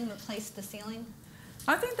cliff then replaced the ceiling?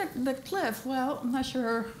 I think the cliff, well, I'm not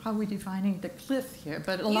sure how we're defining the cliff here,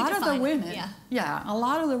 but a lot of the women, a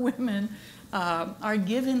lot of the women are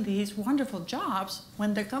given these wonderful jobs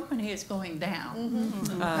when the company is going down.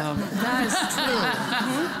 That is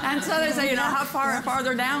true. And so they say, you know, how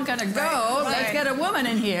farther down can it go? Let's get a woman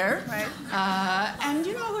in here. And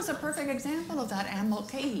you know who's a perfect example of that? Ann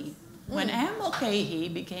Mulcahy. When Ann Mulcahy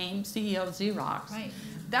became CEO of Xerox,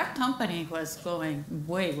 that company was going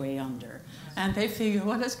way, way under. And they figured,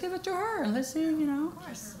 well, let's give it to her and let's see, you know. Of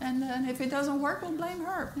course. And then if it doesn't work, we'll blame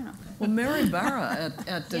her, you know. Well, Mary Barra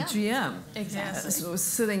at GM was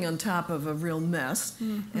sitting on top of a real mess,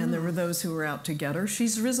 and there were those who were out to get her.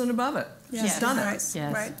 She's risen above it. She's done it.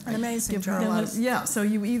 Right. An amazing job. So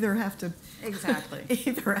you either have to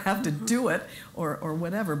either have to do it or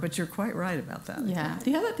whatever, but you're quite right about that. Yeah.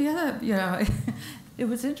 The other, you know, it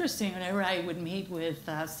was interesting whenever I would meet with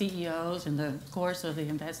CEOs in the course of the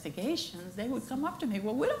investigations, they would come up to me,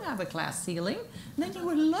 well, we don't have a glass ceiling. And then you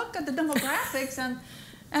would look at the demographics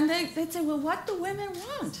and they'd say, well, what do women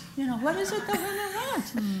want? You know, what is it that women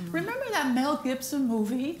want? Remember that Mel Gibson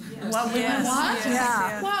movie, What Women Want?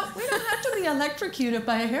 Well, we don't have to be electrocuted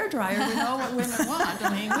by a hairdryer to know what women want. I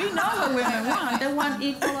mean, we know what women want. They want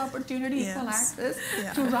equal opportunity, equal access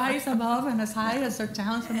to rise above and as high as their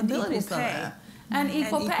talents and abilities are. And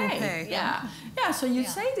equal pay. Yeah, so you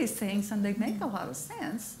say these things and they make a lot of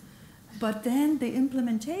sense. But then the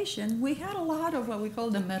implementation, we had a lot of what we call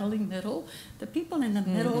the meddling middle, the people in the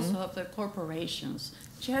middles of the corporations.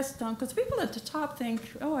 Just don't, because people at the top think,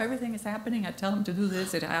 oh, everything is happening, I tell them to do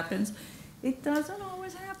this, it happens. It doesn't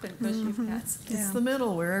always happen because you've got... It's the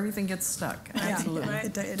middle where everything gets stuck. Absolutely.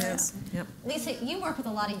 It is. Yep. Lisa, you work with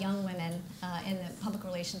a lot of young women in the public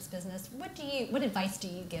relations business. What advice do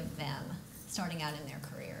you give them starting out in their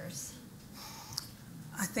careers?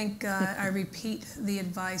 I think I repeat the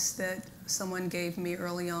advice that someone gave me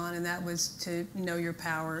early on, and that was to know your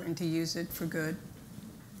power and to use it for good.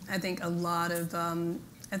 I think a lot of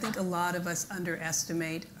us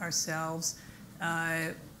underestimate ourselves.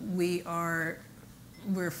 We're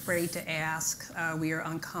afraid to ask. We are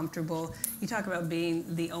uncomfortable. You talk about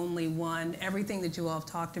being the only one. Everything that you all have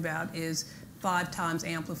talked about is 5 times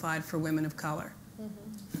amplified for women of color.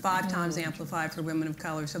 5 times amplified for women of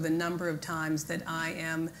color. So the number of times that I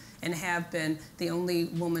am and have been the only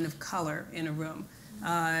woman of color in a room,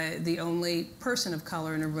 the only person of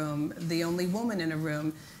color in a room, the only woman in a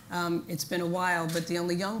room. It's been a while, but the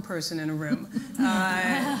only young person in a room.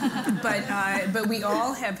 But we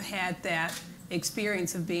all have had that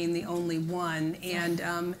experience of being the only one.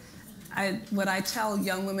 And what I tell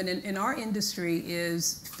young women in our industry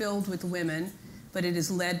is filled with women, but it is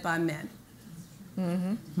led by men.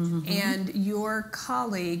 And your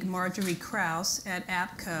colleague, Marjorie Krause at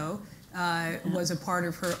APCO, was a part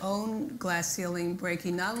of her own glass ceiling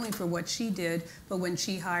breaking, not only for what she did, but when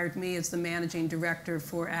she hired me as the managing director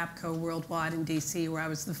for APCO Worldwide in DC, where I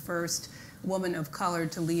was the first woman of color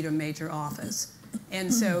to lead a major office.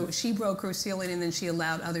 And so she broke her ceiling, and then she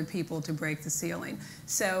allowed other people to break the ceiling.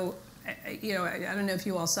 So, you know, I don't know if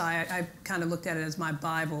you all saw, I kind of looked at it as my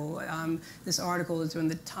Bible. This article is in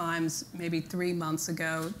the Times maybe 3 months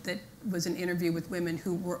ago that was an interview with women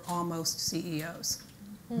who were almost CEOs.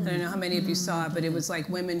 I don't know how many of you saw it, but it was like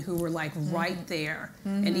women who were like right there,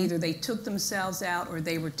 and either they took themselves out or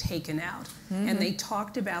they were taken out. And they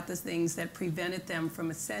talked about the things that prevented them from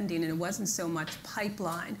ascending, and it wasn't so much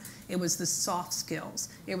pipeline, it was the soft skills.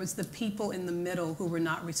 It was the people in the middle who were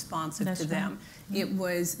not responsive to them. It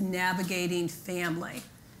was navigating family.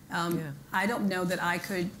 I don't know that I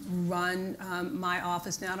could run my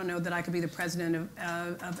office now. I don't know that I could be the president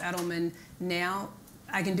of Edelman now.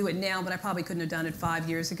 I can do it now, but I probably couldn't have done it 5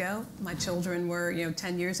 years ago. My children were,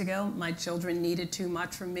 10 years ago, my children needed too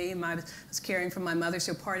much from me. I was caring for my mother,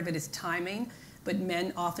 so part of it is timing. But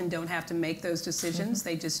men often don't have to make those decisions.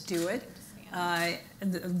 They just do it.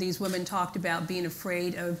 These women talked about being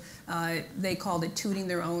afraid of, they called it tooting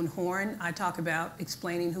their own horn. I talk about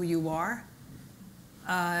explaining who you are.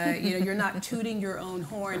 You're not tooting your own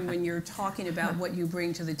horn when you're talking about what you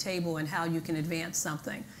bring to the table and how you can advance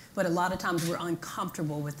something. But a lot of times we're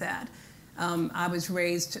uncomfortable with that. I was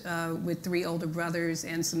raised with 3 older brothers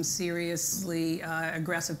and some seriously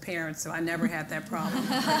aggressive parents, so I never had that problem.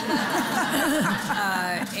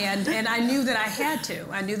 And I knew that I had to.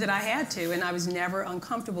 I knew that I had to, and I was never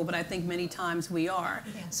uncomfortable, but I think many times we are.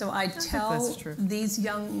 Yeah. So I tell these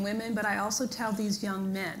young women, but I also tell these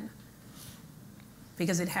young men,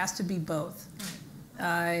 because it has to be both.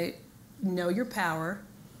 Know your power,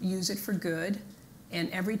 use it for good, and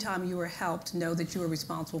every time you are helped, know that you are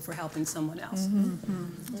responsible for helping someone else.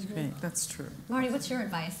 That's great. That's true. Marty, what's your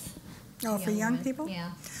advice? Oh, for young people?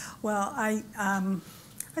 Yeah. Well, I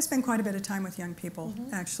spend quite a bit of time with young people,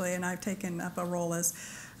 actually, and I've taken up a role as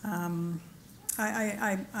I'm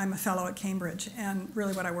a fellow at Cambridge, and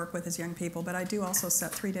really what I work with is young people, but I do also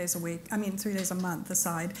set 3 days a month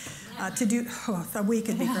aside to do, a week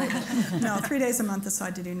would be great. No, 3 days a month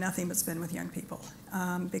aside to do nothing but spend with young people,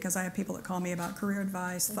 because I have people that call me about career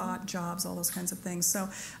advice, thought, jobs, all those kinds of things. So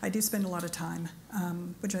I do spend a lot of time,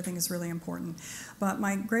 which I think is really important. But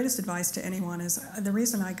my greatest advice to anyone is the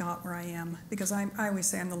reason I got where I am, because I always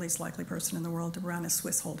say I'm the least likely person in the world to run a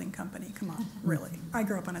Swiss holding company. Come on, really. I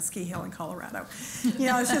grew up on a ski hill in Colorado.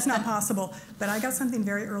 It's just not possible. But I got something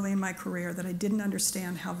very early in my career that I didn't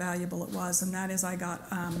understand how valuable it was, and that is I got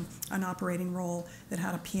an operating role that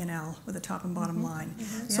had a P&L with a top and bottom line.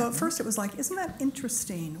 So at first it was like, isn't that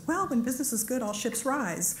interesting? Well, when business is good, all ships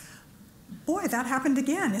rise. Boy, that happened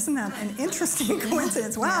again. Isn't that an interesting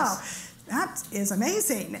coincidence? Wow. That is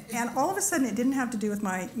amazing. And all of a sudden, it didn't have to do with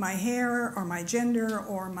my hair or my gender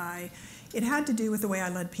or it had to do with the way I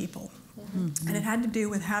led people. And it had to do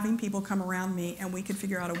with having people come around me and we could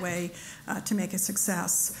figure out a way to make a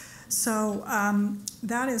success. So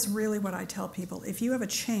that is really what I tell people. If you have a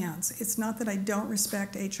chance, it's not that I don't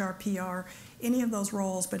respect HR, PR, any of those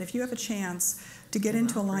roles, but if you have a chance to get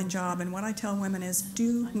into a line job, and what I tell women is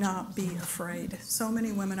do not be afraid. So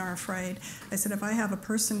many women are afraid. I said, if I have a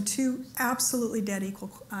person, 2 absolutely dead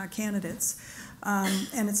equal candidates,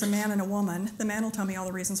 and it's a man and a woman, the man will tell me all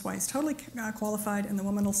the reasons why he's totally qualified, and the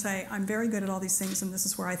woman will say, I'm very good at all these things, and this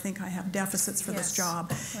is where I think I have deficits for this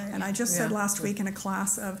job. Right. And I just said last week in a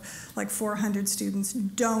class of like 400 students,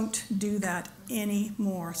 don't do that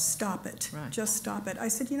anymore. Stop it. Right. Just stop it. I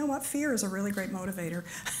said, you know what? Fear is a really great motivator.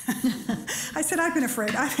 I said, I've been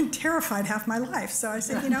afraid. I've been terrified half my life. So I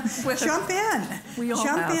said, jump in.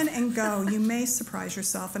 Jump in and go. You may surprise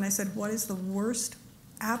yourself. And I said, what is the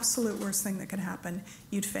absolute worst thing that could happen?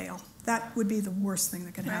 You'd fail. That would be the worst thing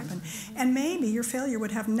that could happen. And maybe your failure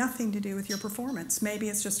would have nothing to do with your performance. Maybe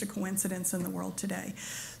it's just a coincidence in the world today.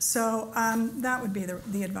 So that would be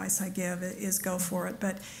the advice I give, is go for it.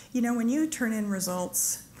 But when you turn in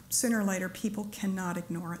results, sooner or later people cannot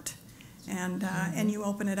ignore it. And you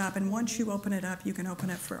open it up, and once you open it up, you can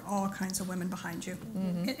open it for all kinds of women behind you.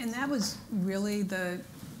 And that was really the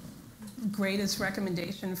greatest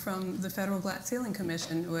recommendation from the Federal Glass Ceiling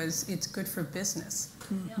Commission was it's good for business.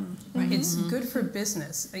 Right. It's good for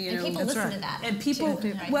business. And people listen to that. And people,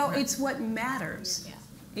 it's what matters. Yeah.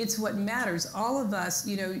 It's what matters. All of us,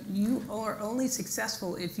 you are only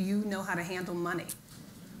successful if you know how to handle money.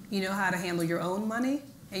 You know how to handle your own money,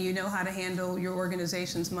 and you know how to handle your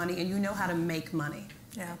organization's money, and you know how to make money.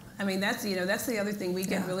 Yeah. I mean, that's the other thing we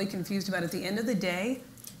get really confused about. At the end of the day,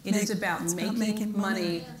 it is about making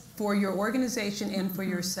money for your organization and for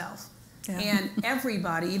yourself. Yeah. And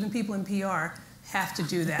everybody, even people in PR, have to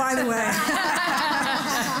do that. By the way,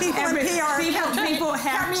 people in PR people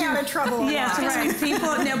have me to out of trouble. Yes, right.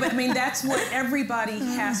 But I mean, that's what everybody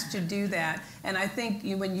has to do that. And I think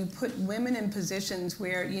when you put women in positions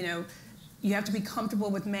where you have to be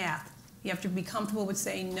comfortable with math. You have to be comfortable with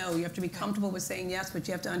saying no. You have to be comfortable with saying yes. But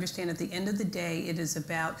you have to understand at the end of the day, it is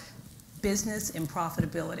about business and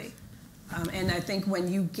profitability. And I think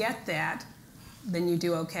when you get that, then you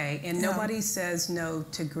do okay. And nobody says no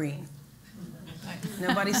to green.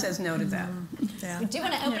 Nobody says no to that. We do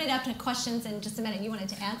want to open it up to questions in just a minute. You wanted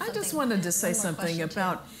to add something. I just wanted to say something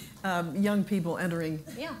about young people entering,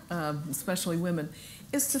 especially women,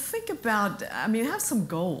 is to think about, I mean, have some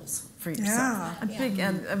goals for yourself.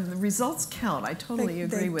 And the results count. I totally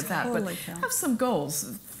agree with that. But have some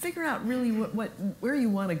goals. Figure out really where you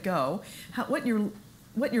want to go, what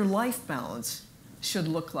your life balance should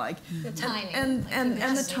look like. The timing.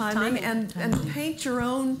 And the timing, and paint your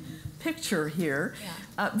own picture here.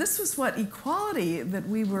 This was what equality that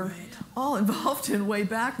we were all involved in way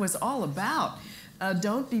back was all about.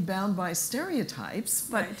 Don't be bound by stereotypes,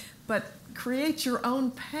 but create your own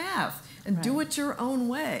path and do it your own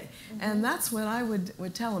way. And that's what I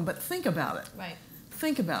would tell them. But think about it.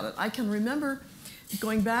 Think about it. I can remember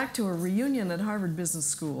going back to a reunion at Harvard Business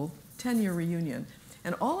School, 10-year reunion,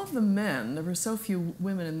 and all of the men, there were so few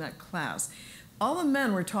women in that class, all the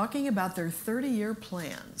men were talking about their 30-year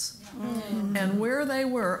plans and where they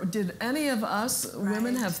were. Did any of us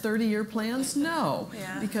women have 30-year plans? No,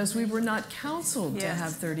 because we were not counseled to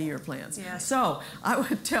have 30-year plans. So I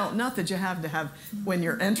would tell, not that you have to have when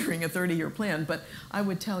you're entering a 30-year plan, but I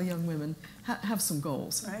would tell young women, have some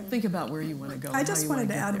goals. Think about where you want to go. I just wanted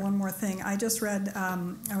to add one more thing. I just read,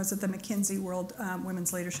 I was at the McKinsey World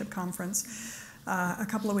Women's Leadership Conference a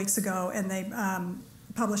couple of weeks ago, and they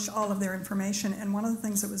published all of their information, and one of the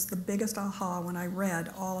things that was the biggest aha when I read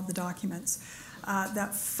all of the documents,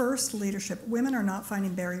 that first leadership, women are not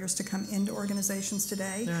finding barriers to come into organizations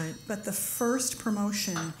today, but the first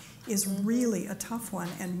promotion is really a tough one,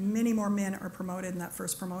 and many more men are promoted in that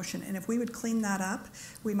first promotion. And if we would clean that up,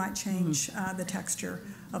 we might change the texture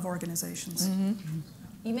of organizations.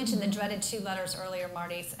 You mentioned the dreaded two letters earlier,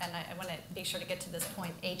 Marty, and I want to be sure to get to this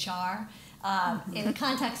point, HR. In the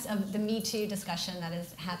context of the Me Too discussion that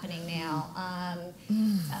is happening now.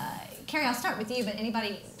 Cari, I'll start with you, but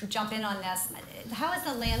anybody jump in on this. How has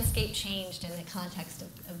the landscape changed in the context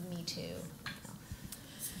of Me Too?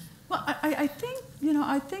 Well, I think,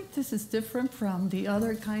 I think this is different from the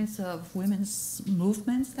other kinds of women's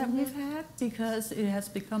movements that we've had, because it has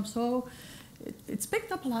become so, it's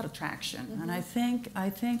picked up a lot of traction, and I think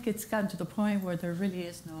it's gotten to the point where there really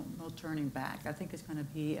is no turning back. I think it's going to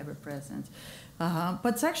be ever present.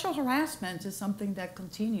 But sexual harassment is something that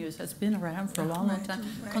continues, has been around for a long, long time,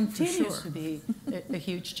 continues to be a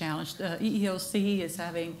huge challenge. The EEOC is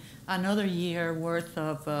having another year worth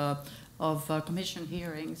of commission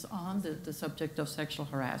hearings on the subject of sexual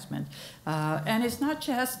harassment. And it's not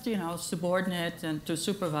just, subordinate and to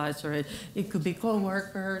supervisor. It could be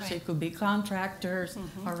co-workers, it could be contractors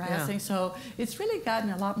harassing. So it's really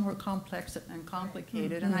gotten a lot more complex and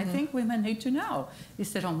complicated. And I think women need to know,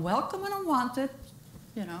 is that unwelcome and unwanted,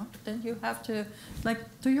 then you have to,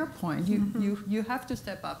 like to your point, you have to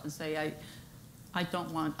step up and say, I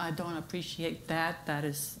don't appreciate that. That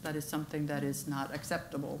is something that is not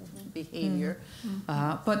acceptable behavior.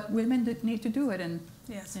 But women need to do it, and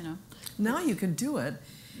now you can do it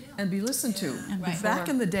and be listened to. Back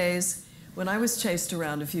in the days when I was chased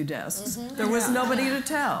around a few desks, there was nobody to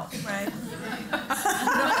tell. And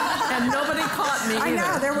nobody caught me either. I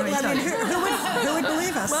know. Who would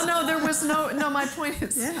believe us? Well, no, there was no. My point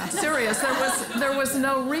is serious. There was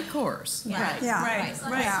no recourse.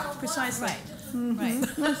 Precisely.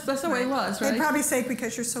 That's the way it was, right? They'd probably say,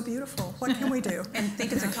 because you're so beautiful. What can we do? And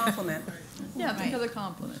think it's a compliment. Think of the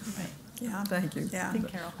compliment. Yeah, thank you. Yeah. Thank you,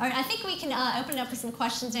 Carol. All right, I think we can open it up for some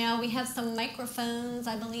questions now. We have some microphones,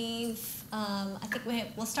 I believe. I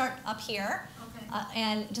think we'll start up here.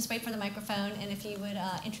 And just wait for the microphone. And if you would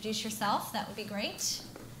introduce yourself, that would be great.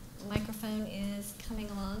 The microphone is coming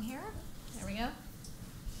along here. There we go.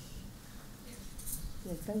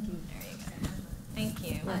 Yeah, thank you. There you go. Thank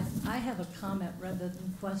you. I have a comment rather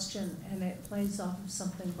than question, and it plays off of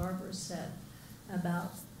something Barbara said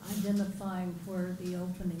about identifying where the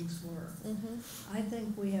openings were. I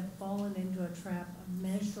think we have fallen into a trap of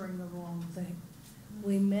measuring the wrong thing.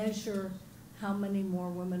 We measure how many more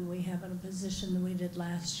women we have in a position than we did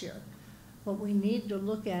last year. What we need to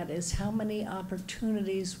look at is how many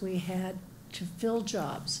opportunities we had to fill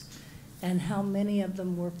jobs and how many of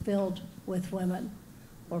them were filled with women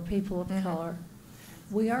or people of color.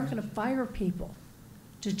 We aren't going to fire people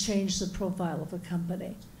to change the profile of a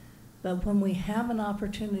company. But when we have an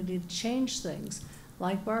opportunity to change things,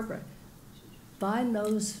 like Barbara, find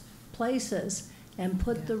those places and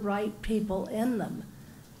put the right people in them,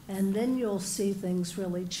 and then you'll see things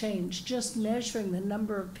really change. Just measuring the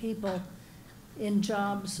number of people in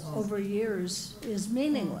jobs over years is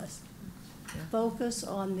meaningless. Focus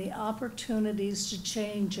on the opportunities to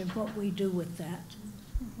change and what we do with that.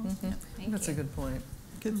 That's a good point.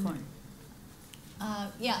 Good point.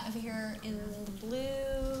 Over here in the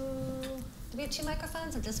blue. Do we have two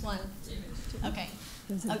microphones or just one? Okay.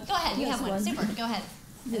 Go ahead. You have one. Super. Go ahead.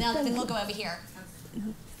 And then we'll go over here.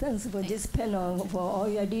 Thanks for this panel, for all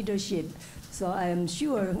your leadership. So I am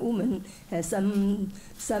sure women have some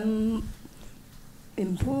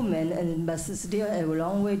improvement, but still a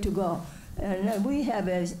long way to go. And we have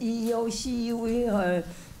a EEOC, we have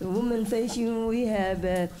women facing, we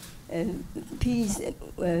have peace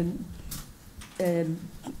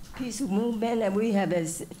movement, and we have a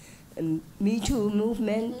Me Too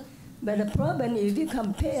movement. But the problem, if you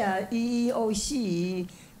compare EEOC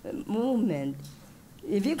movement,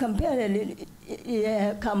 if you compare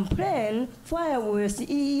the complaint filed with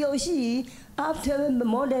EEOC after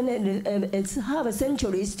more than half a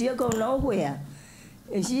century, still go nowhere.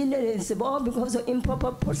 You see, it's all because of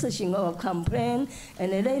improper processing of complaint,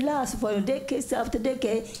 and they last for decades after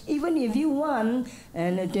decades. Even if you won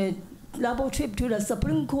and the double trip to the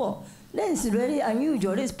Supreme Court, that's really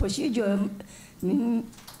unusual. This procedure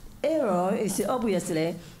error is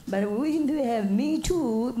obviously, but we have Me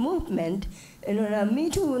Too movement, and Me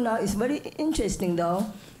Too now is very interesting though.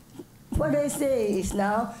 What they say is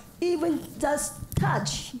now, even just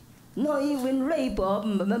touch, not even rape or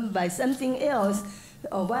by something else,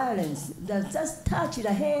 or violence, that just touch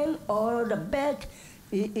the hand or the back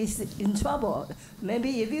is in trouble.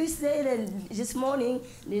 Maybe if you say that this morning,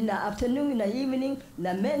 in the afternoon, in the evening,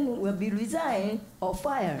 the men will be resigned or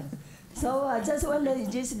fired. So I just wonder,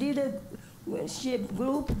 this leadership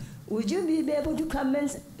group, would you be able to come in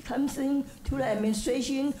to the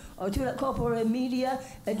administration or to the corporate media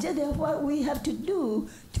and tell them what we have to do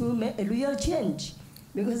to make a real change?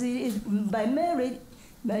 Because it is by merit,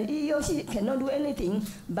 but EEOC cannot do anything,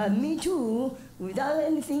 but Me Too, without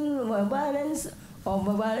anything violence or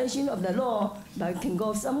violation of the law, but can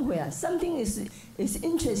go somewhere. Something is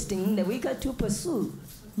interesting that we got to pursue.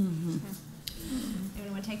 Mm-hmm.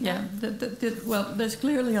 Anyone want to take that? Yeah, well, there's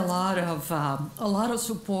clearly a lot of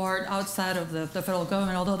support outside of the federal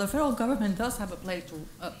government, although the federal government does have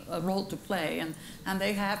a role to play, and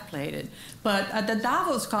they have played it. But at the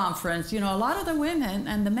Davos conference, a lot of the women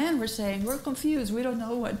and the men were saying, we're confused, we don't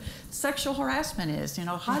know what sexual harassment is.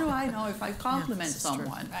 How do I know if I compliment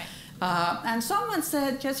someone? Right. And someone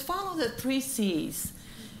said, just follow the 3 C's.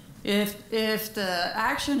 If the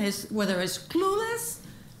action is, whether it's clueless,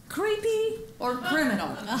 creepy, or criminal.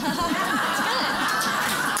 What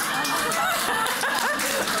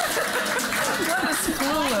is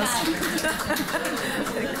clueless?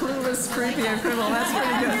 Clueless, creepy, and criminal. That's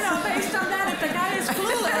pretty good. Based on that, if the guy is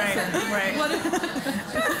clueless.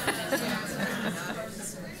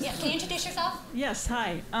 Yeah, can you introduce yourself? Yes,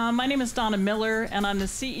 hi. My name is Donna Miller, and I'm the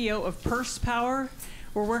CEO of Purse Power.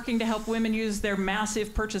 We're working to help women use their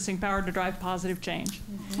massive purchasing power to drive positive change.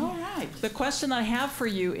 Mm-hmm. All right. The question I have for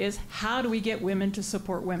you is, how do we get women to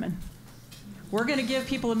support women? We're going to give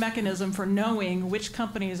people a mechanism for knowing which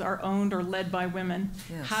companies are owned or led by women.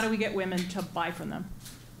 Yes. How do we get women to buy from them?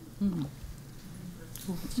 Mm-hmm.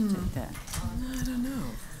 Take that. I don't know.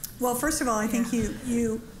 Well, first of all, I think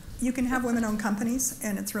you can have women-owned companies,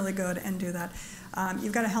 and it's really good, and do that.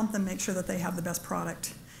 You've got to help them make sure that they have the best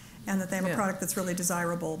product, and that they have a product that's really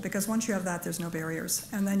desirable, because once you have that, there's no barriers.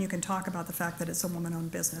 And then you can talk about the fact that it's a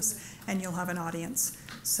woman-owned business, and you'll have an audience.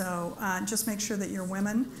 So just make sure that your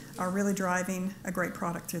women are really driving a great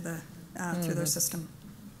product through their system.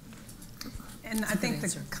 And I think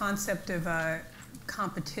the concept of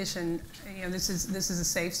competition, this is a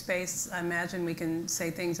safe space. I imagine we can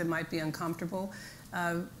say things that might be uncomfortable.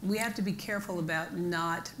 We have to be careful about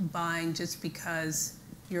not buying just because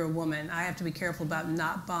you're a woman. I have to be careful about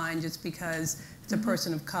not buying just because it's a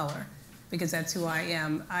person of color, because that's who I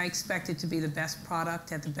am. I expect it to be the best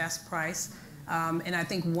product at the best price. And I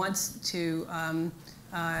think once, to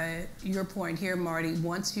your point here, Marty,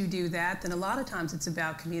 once you do that, then a lot of times it's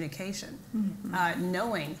about communication,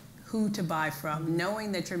 knowing who to buy from,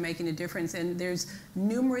 knowing that you're making a difference. And there's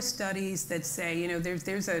numerous studies that say,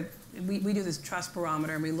 we do this trust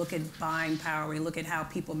barometer, and we look at buying power, we look at how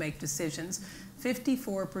people make decisions.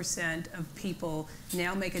 54% of people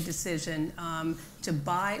now make a decision to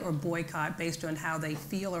buy or boycott based on how they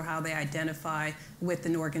feel or how they identify with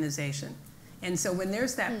an organization. And so when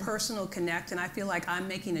there's that personal connect, and I feel like I'm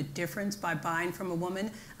making a difference by buying from a woman,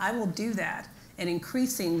 I will do that. And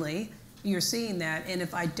increasingly, you're seeing that. And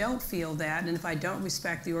if I don't feel that, and if I don't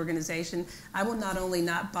respect the organization, I will not only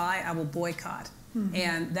not buy, I will boycott.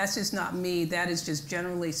 And that's just not me. That is just,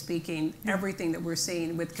 generally speaking, everything that we're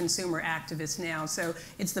seeing with consumer activists now. So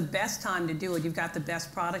it's the best time to do it. You've got the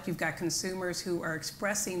best product. You've got consumers who are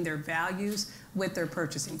expressing their values with their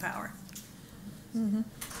purchasing power.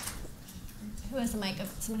 Who has the mic?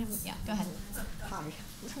 Someone have, yeah, go ahead. Hi.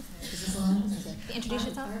 Is this on? Okay. Introduce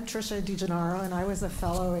yourself. I'm Tricia DiGennaro, and I was a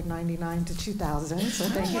fellow in 99 to 2000, so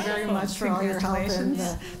thank you very much for all your help and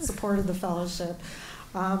the support of the fellowship.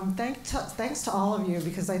 Thanks to all of you,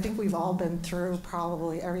 because I think we've all been through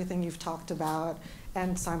probably everything you've talked about,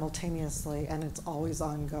 and simultaneously, and it's always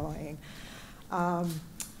ongoing.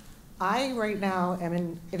 I, right now, am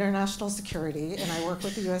in international security, and I work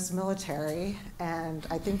with the U.S. military, and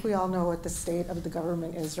I think we all know what the state of the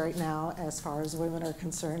government is right now as far as women are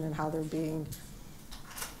concerned, and how they're being,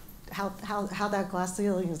 how that glass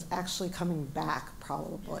ceiling is actually coming back,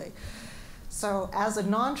 probably. So as a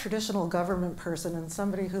non-traditional government person and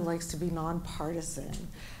somebody who likes to be nonpartisan,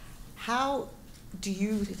 how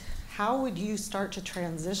would you start to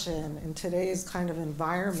transition in today's kind of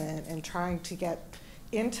environment and trying to get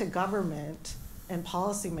into government and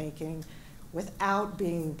policymaking without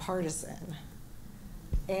being partisan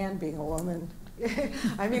and being a woman?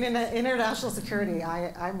 I mean, in international security,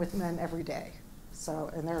 I'm with men every day,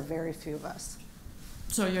 and there are very few of us.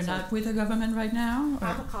 So you're not with the government right now?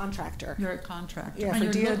 I'm a contractor. You're a contractor. Yeah,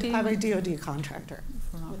 I'm a DoD contractor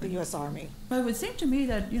with the U.S. Army. But it would seem to me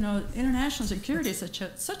that, you know, international security is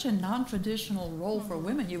such a non-traditional role for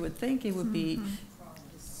women. You would think it would be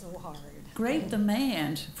so hard. Great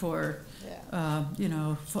demand for, you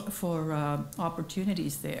know, for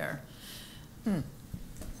opportunities there.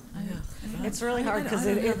 It's really hard because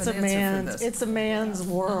it's a man's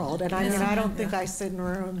world, and I mean, I don't think I sit in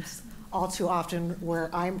rooms all too often where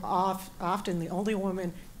I'm often the only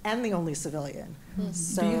woman and the only civilian.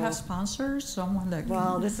 So, do you have sponsors? Someone that?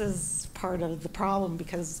 Well, this is part of the problem,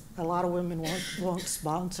 because a lot of women won't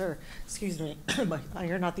sponsor. Excuse me,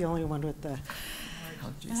 you're not the only one with the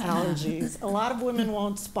allergies. A lot of women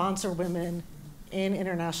won't sponsor women in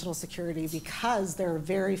international security because there are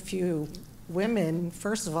very few women,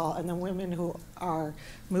 first of all, and then women who are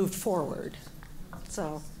moved forward.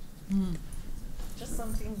 So, just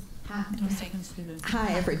something.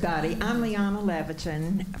 Hi, everybody. I'm Liana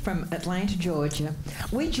Levitin from Atlanta, Georgia.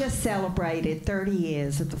 We just celebrated 30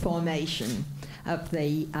 years of the formation of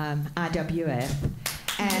the IWF.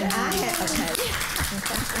 And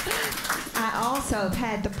I also have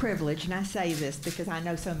had the privilege, and I say this because I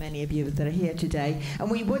know so many of you that are here today, and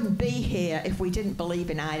we wouldn't be here if we didn't believe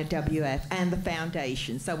in IWF and the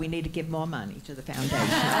foundation, so we need to give more money to the foundation.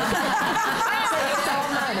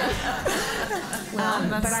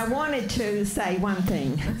 But I wanted to say one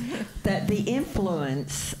thing, that the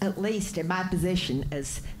influence, at least in my position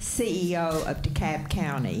as CEO of DeKalb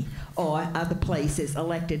County or other places,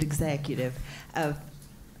 elected executive of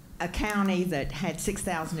a county that had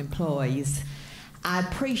 6,000 employees, I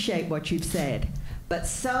appreciate what you've said, but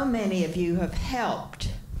so many of you have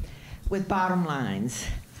helped with bottom lines.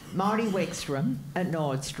 Marty Wikstrom at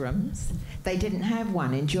Nordstrom's, they didn't have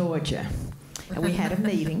one in Georgia. And we had a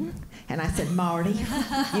meeting, and I said, Marty,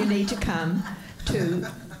 you need to come to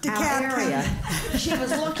our area. She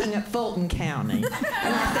was looking at Fulton County. And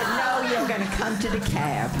I said, no, you're going to come to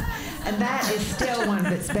DeKalb. And that is still one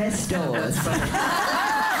of its best stores. And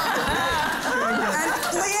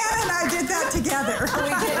Leanne and I did that together. We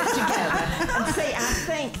did it together. And see, I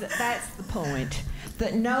think that that's the point,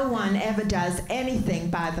 that no one ever does anything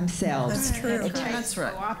by themselves. That's true. It takes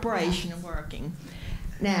cooperation and working.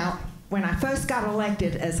 Now, when I first got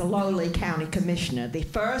elected as a lowly county commissioner, the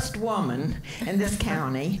first woman in this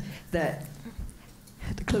county that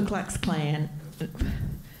the Ku Klux Klan,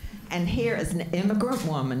 and here as an immigrant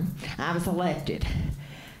woman, I was elected.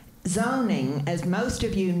 Zoning, as most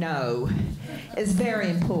of you know, is very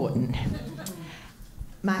important.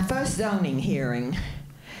 My first zoning hearing,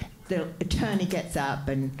 the attorney gets up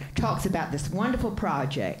and talks about this wonderful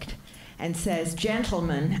project and says,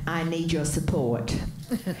 gentlemen, I need your support.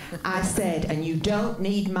 I said, and you don't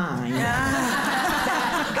need mine.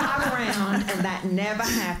 That got around, and that never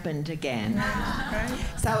happened again.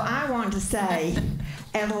 So I want to say,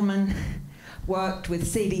 Edelman worked with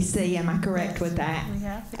CDC, am I correct with that?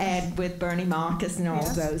 And with Bernie Marcus and all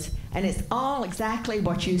those. And it's all exactly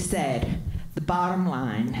what you said, the bottom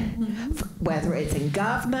line. Whether it's in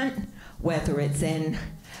government, whether it's in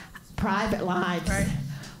private lives,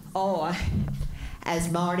 or,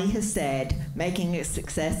 as Marty has said, making a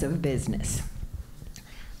success of business.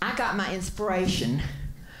 I got my inspiration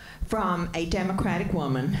from a Democratic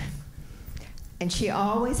woman, and she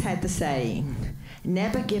always had the saying,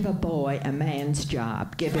 never give a boy a man's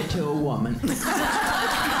job, give it to a woman. Can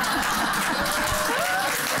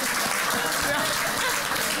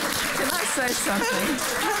I say something?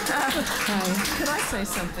 Can I say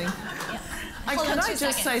something? Can I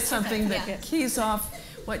just say something that keys off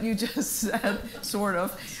what you just said, sort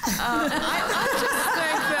of. I just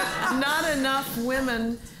think that not enough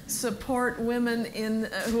women support women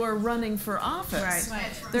who are running for office.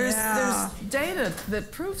 Right. There's data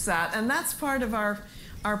that proves that, and that's part of our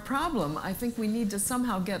problem. I think we need to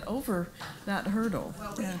somehow get over that hurdle.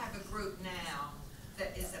 Well, we have a group now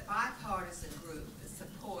that is a bipartisan group that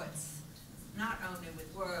supports not only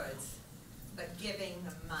with words, but giving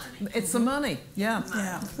the money. It's the money, yeah.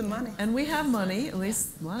 It's the money. And we have money, at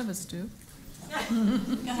least a lot of us do. Go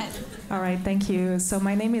ahead. All right, thank you. So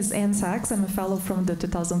my name is Ann Sachs. I'm a fellow from the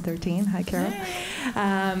 2013. Hi, Cari.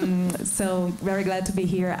 So very glad to be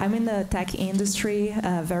here. I'm in the tech industry,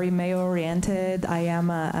 very male-oriented. I am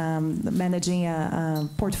managing a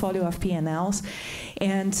portfolio of P&Ls.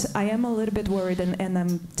 And I am a little bit worried, and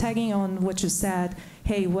I'm tagging on what you said.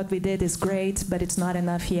 Hey, what we did is great, but it's not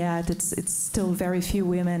enough yet. It's still very few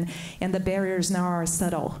women, and the barriers now are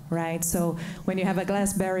subtle, right? So when you have a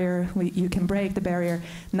glass barrier, you can break the barrier.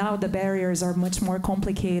 Now the barriers are much more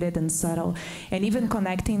complicated and subtle. And even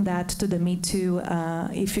connecting that to the Me Too,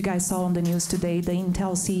 if you guys saw on the news today, the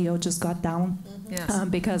Intel CEO just got down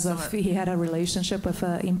because he had a relationship with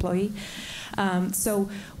an employee. So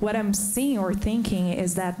what I'm seeing or thinking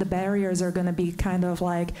is that the barriers are going to be kind of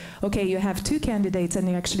like, okay, you have two candidates and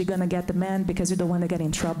you're actually going to get the man because you don't want to get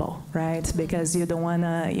in trouble, right? Because you don't want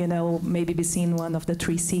to, maybe be seen one of the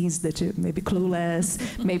 3 C's that you maybe clueless,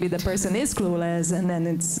 maybe the person is clueless and then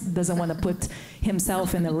doesn't want to put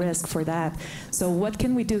himself in a risk for that. So what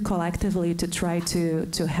can we do collectively to try to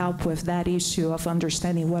help with that issue of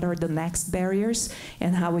understanding what are the next barriers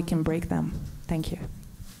and how we can break them? Thank you.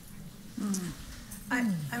 I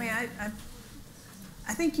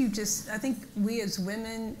think I think we as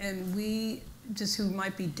women and we just who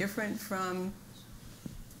might be different from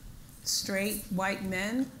straight white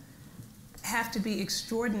men have to be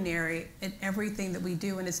extraordinary in everything that we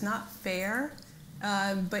do, and it's not fair,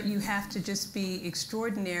 but you have to just be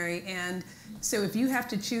extraordinary. And so if you have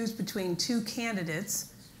to choose between 2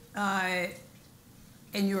 candidates,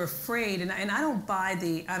 and you're afraid, and I don't buy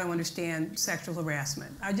I don't understand sexual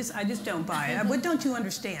harassment. I just don't buy it. What don't you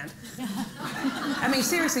understand? I mean,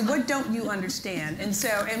 seriously, what don't you understand? And so,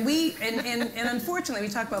 and unfortunately,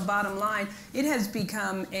 we talk about bottom line, it has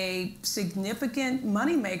become a significant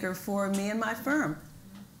moneymaker for me and my firm.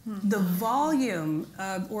 The volume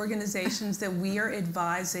of organizations that we are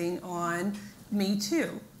advising on Me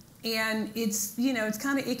Too. And it's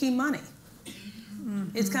kind of icky money.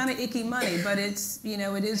 It's kind of icky money, but it's,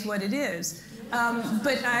 it is what it is.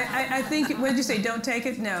 But I think, what did you say, don't take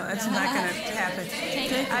it? No, that's not going to happen.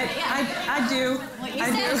 I do. Well,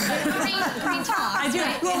 you said green talk. I do.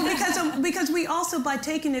 Right? Well, because we also, by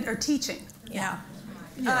taking it, are teaching. Yeah.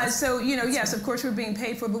 So, yes, of course we're being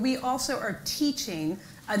paid for, but we also are teaching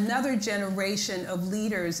another generation of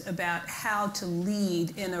leaders about how to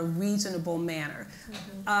lead in a reasonable manner.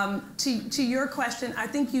 To your question, I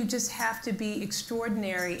think you just have to be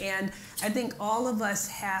extraordinary, and I think all of us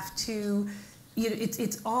have to,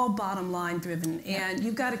 it's all bottom line driven, and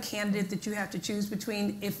you've got a candidate that you have to choose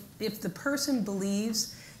between. If the person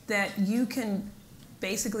believes that you can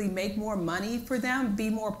basically make more money for them, be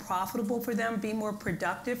more profitable for them, be more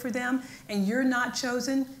productive for them, and you're not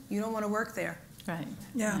chosen, you don't want to work there. Right.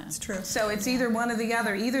 Yeah, it's true. So it's either one or the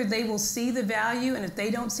other. Either they will see the value, and if they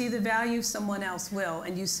don't see the value, someone else will,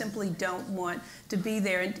 and you simply don't want to be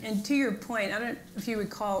there. And to your point, I don't know if you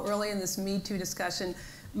recall early in this Me Too discussion,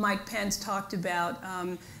 Mike Pence talked about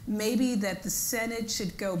maybe that the Senate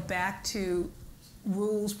should go back to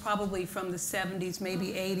rules probably from the 70s, maybe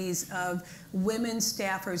 80s, of women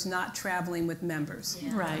staffers not traveling with members.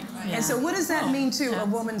 Yeah. Right. Yeah. And so what does that mean to a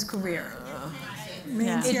woman's career?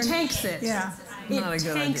 It tanks it. Yeah. It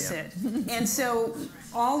tanks it. And so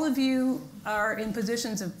all of you are in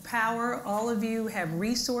positions of power. All of you have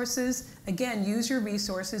resources. Again, use your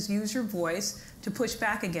resources, use your voice to push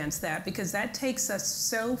back against that, because that takes us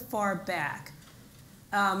so far back.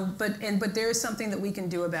 But there is something that we can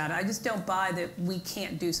do about it. I just don't buy that we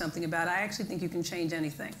can't do something about it. I actually think you can change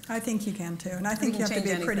anything. I think you can too, and I think you have to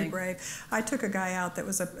be pretty brave. I took a guy out that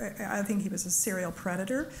was I think he was a serial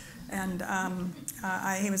predator, and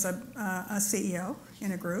he was a CEO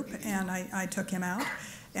in a group, and I took him out,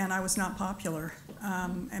 and I was not popular.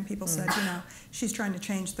 And people said, she's trying to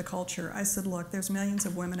change the culture. I said, look, there's millions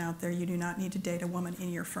of women out there. You do not need to date a woman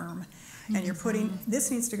in your firm, and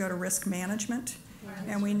this needs to go to risk management.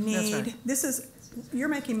 And we need, you're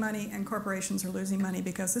making money and corporations are losing money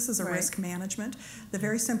because this is a risk management. The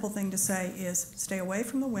very simple thing to say is stay away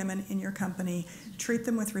from the women in your company, treat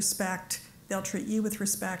them with respect, they'll treat you with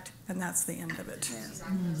respect, and that's the end of it.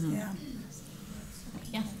 Yeah.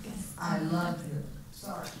 I love you.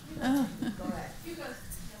 Sorry. Go ahead.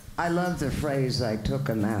 I love the phrase, I took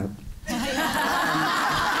him out.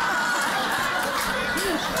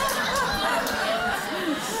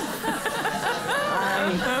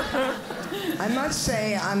 I must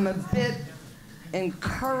say I'm a bit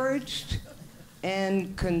encouraged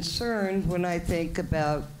and concerned when I think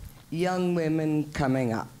about young women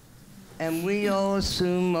coming up. And we all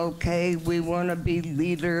assume, okay, we want to be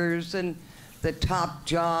leaders and the top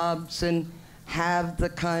jobs and have the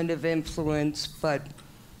kind of influence, but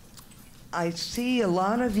I see a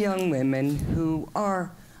lot of young women who are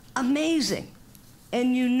amazing,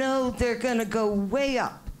 and you know they're going to go way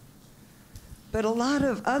up. But a lot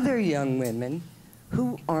of other young women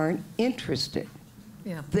who aren't interested.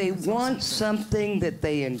 Yeah, they want something that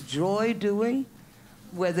they enjoy doing,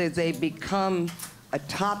 whether they become a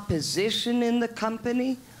top position in the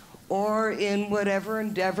company or in whatever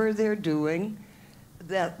endeavor they're doing.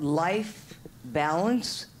 That life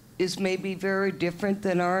balance is maybe very different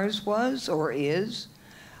than ours was or is,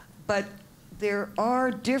 but there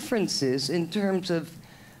are differences in terms of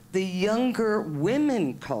the younger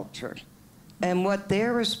women culture and what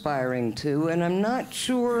they're aspiring to, and I'm not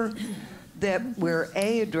sure that we're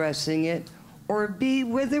A, addressing it, or B,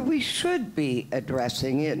 whether we should be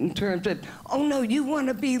addressing it in terms of, oh no, you want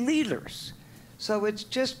to be leaders. So it's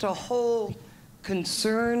just a whole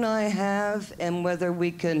concern I have, and whether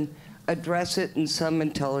we can address it in some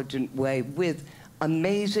intelligent way with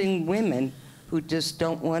amazing women who just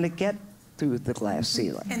don't want to get through the glass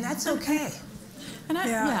ceiling. And that's okay. And that's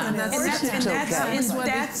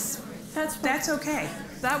okay.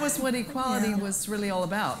 That was what equality was really all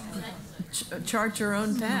about. Chart your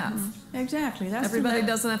own path. Exactly. Everybody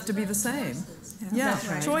doesn't have to be the same. Yeah,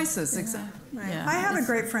 right. Choices, exactly. Right. Yeah. I had a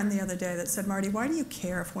great friend the other day that said, Marty, why do you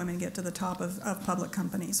care if women get to the top of public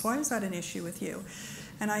companies? Why is that an issue with you?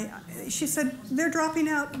 And she said, they're dropping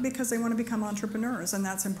out because they want to become entrepreneurs, and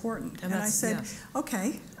that's important. And I said,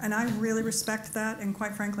 okay, and I really respect that, and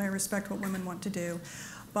quite frankly, I respect what women want to do.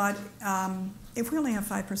 But if we only have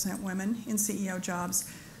 5% women in CEO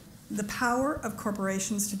jobs, the power of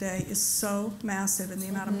corporations today is so massive, and the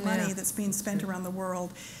amount of money that's being spent around the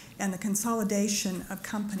world and the consolidation of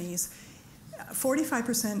companies.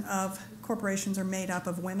 45% of corporations are made up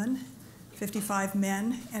of women, 55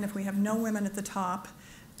 men, and if we have no women at the top,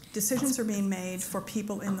 decisions are being made for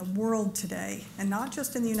people in the world today, and not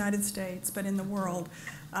just in the United States, but in the world,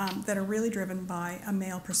 that are really driven by a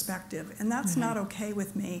male perspective. And that's not okay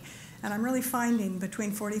with me. And I'm really finding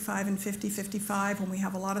between 45 and 50, 55, when we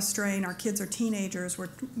have a lot of strain, our kids are teenagers, we're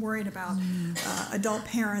worried about adult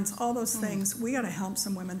parents, all those things, we got to help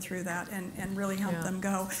some women through that and really help them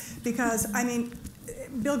go. Because, I mean,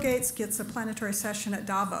 Bill Gates gets a planetary session at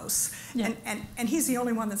Davos, and he's the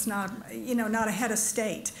only one that's not, not a head of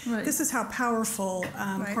state. Right. This is how powerful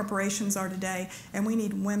corporations are today, and we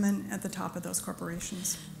need women at the top of those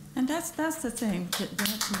corporations. And that's the thing.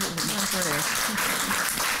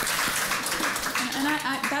 And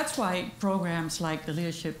that's why programs like the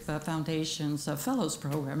Leadership Foundation's Fellows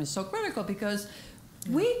Program is so critical, because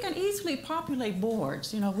we can easily populate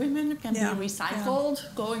boards. Women can be recycled,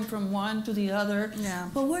 going from one to the other. Yeah.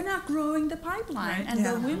 But we're not growing the pipeline. Right. And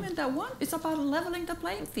the women that want, it's about leveling the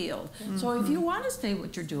playing field. Mm-hmm. So if you want to stay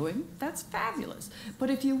what you're doing, that's fabulous. But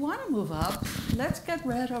if you want to move up, let's get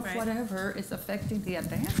rid of whatever is affecting the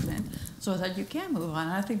advancement so that you can move on.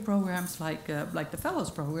 And I think programs like the Fellows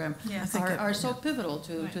Program are so pivotal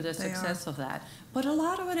to the success of that. But a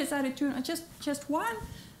lot of it is attitude. Just one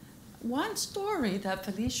story that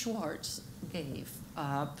Felice Schwartz gave.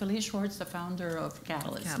 Felice Schwartz, the founder of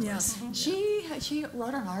Catalyst. Yes. She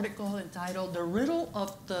wrote an article entitled "The Riddle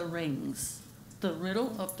of the Rings." The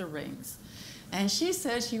Riddle of the Rings. And she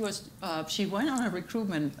said she went on a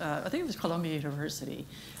recruitment, I think it was Columbia University,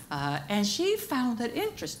 and she found it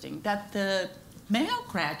interesting that the male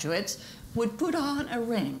graduates would put on a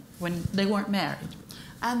ring when they weren't married.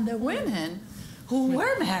 And the women who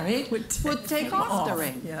were married would take off the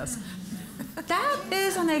ring. Yes. That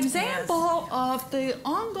is an example of the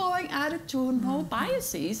ongoing attitudinal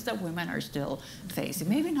biases that women are still facing.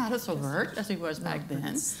 Maybe not as overt as it was back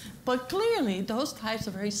then, but clearly those types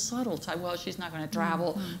of very subtle type, well, she's not going to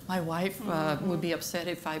travel. My wife would be upset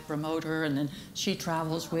if I promote her and then she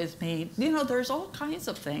travels with me. There's all kinds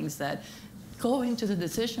of things that go into the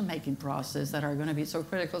decision-making process that are going to be so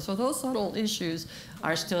critical. So those subtle issues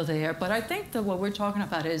are still there. But I think that what we're talking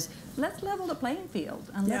about is let's level the playing field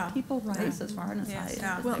and let people rise as far as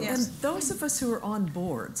I. Well, and those of us who are on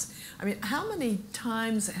boards, I mean, how many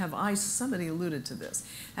times have somebody alluded to this,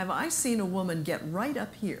 have I seen a woman get right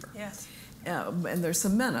up here and there's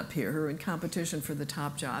some men up here who are in competition for the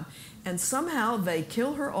top job, and somehow they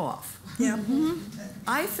kill her off. Yeah.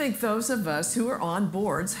 I think those of us who are on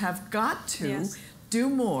boards have got to do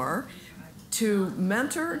more to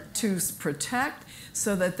mentor, to protect,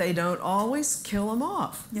 so that they don't always kill them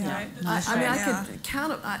off. Yeah. I mean, I could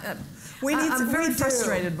count. I'm very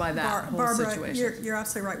frustrated by that whole Barbara, situation. you're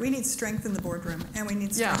absolutely right. We need strength in the boardroom, and we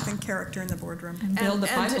need strength and character in the boardroom. And build the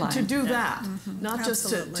pipeline. To do that, not just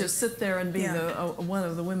to sit there and be one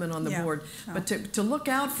of the women on the board, but to look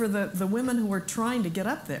out for the women who are trying to get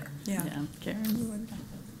up there. Yeah. Karen.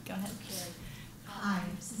 Go ahead, Cari. Hi.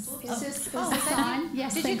 Is this on?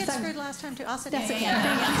 Yes, Did you get screwed last time too? I'll sit down. That's okay.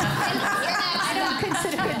 I don't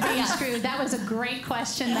consider it being screwed. That was a great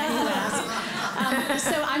question that you asked.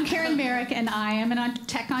 So I'm Karen Merrick, and I am a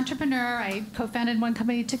tech entrepreneur. I co-founded one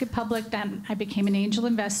company, took it public, then I became an angel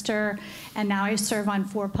investor, and now I serve on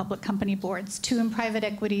 4 public company boards, 2 in private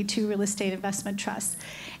equity, 2 real estate investment trusts.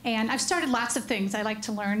 And I've started lots of things. I like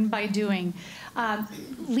to learn by doing.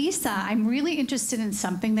 Lisa, I'm really interested in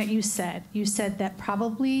something that you said. You said that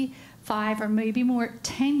probably 5 or maybe more,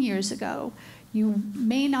 10 years ago, you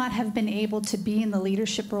may not have been able to be in the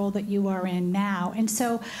leadership role that you are in now. And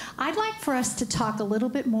so I'd like for us to talk a little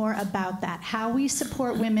bit more about that, how we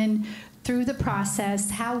support women through the process,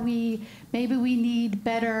 how maybe we need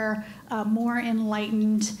better, more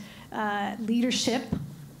enlightened leadership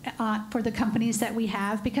for the companies that we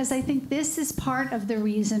have, because I think this is part of the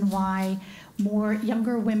reason why more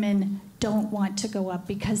younger women don't want to go up,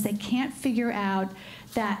 because they can't figure out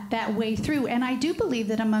that way through. And I do believe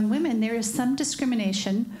that among women there is some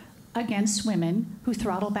discrimination against women who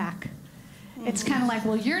throttle back. It's kind of like,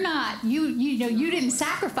 well, you're not, you know, you didn't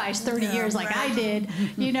sacrifice 30 years like I did,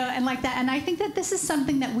 you know, and like that. And I think that this is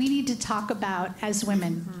something that we need to talk about as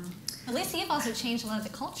women. Lisa, you've also changed a lot of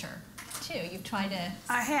the culture, too. You've tried to...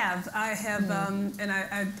 I have, and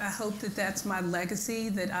I hope that that's my legacy,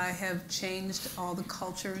 that I have changed all the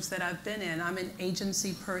cultures that I've been in. I'm an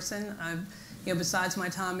agency person. Besides my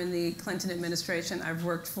time in the Clinton administration, I've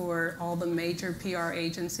worked for all the major PR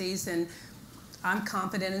agencies, and I'm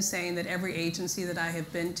confident in saying that every agency that I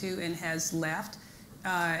have been to and has left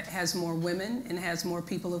has more women and has more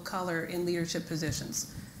people of color in leadership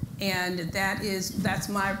positions. And that's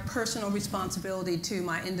my personal responsibility to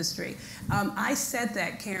my industry. I said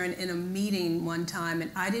that, Karen, in a meeting one time,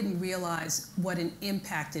 and I didn't realize what an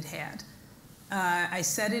impact it had. I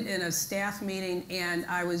said it in a staff meeting, and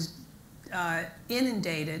I was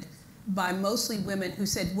inundated by mostly women who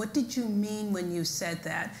said, "What did you mean when you said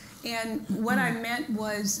that?" And what I meant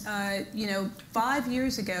was, 5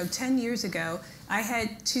 years ago, 10 years ago, I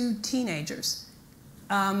had 2 teenagers.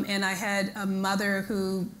 And I had a mother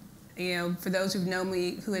who, for those who know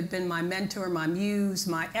me, who had been my mentor, my muse,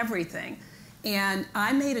 my everything. And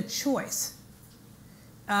I made a choice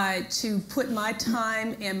to put my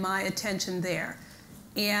time and my attention there.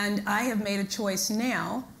 And I have made a choice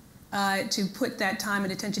now to put that time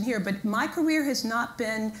and attention here. But my career has not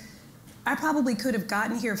been, I probably could have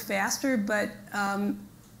gotten here faster, but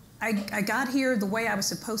I got here the way I was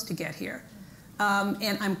supposed to get here.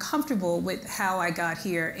 And I'm comfortable with how I got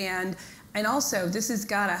here. And also, this is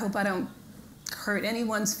God, I hope I don't hurt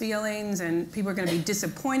anyone's feelings, and people are going to be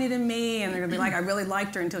disappointed in me, and they're going to be like, I really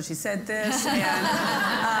liked her until she said this. But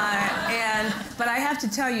I have to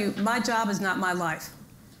tell you, my job is not my life.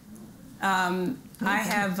 I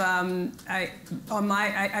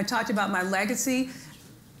talked about my legacy.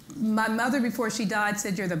 My mother, before she died,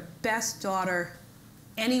 said, "You're the best daughter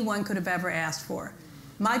anyone could have ever asked for."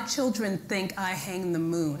 My children think I hang the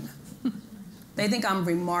moon. They think I'm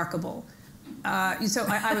remarkable. So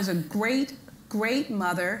I was a great, great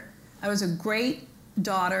mother. I was a great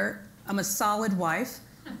daughter. I'm a solid wife.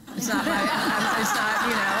 It's not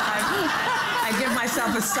I give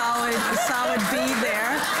myself a solid B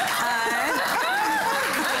there.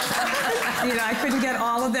 I couldn't get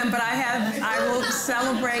all of them, but I will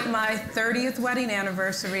celebrate my 30th wedding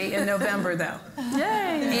anniversary in November, though.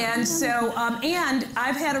 Yay! And so, and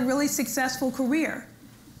I've had a really successful career,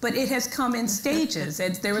 but it has come in stages.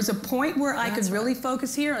 There was a point where I could really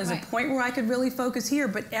focus here, and there's a point where I could really focus here,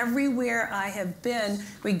 but everywhere I have been,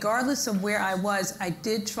 regardless of where I was, I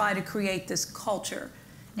did try to create this culture.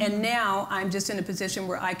 And now I'm just in a position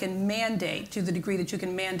where I can mandate, to the degree that you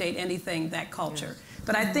can mandate anything, that culture.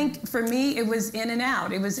 But I think for me, it was in and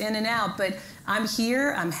out. It was in and out. But I'm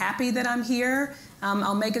here. I'm happy that I'm here.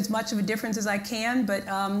 I'll make as much of a difference as I can. But,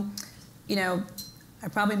 I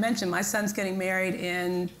probably mentioned my son's getting married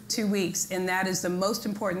in 2 weeks, and that is the most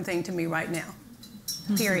important thing to me right now.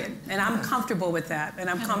 period. And I'm comfortable with that, and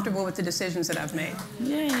I'm comfortable with the decisions that I've made.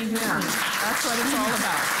 Yay, yeah. That's what it's all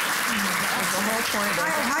about. That's the whole point of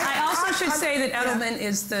it. I also should say that Edelman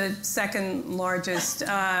is the second largest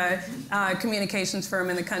communications firm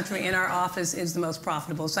in the country, and our office is the most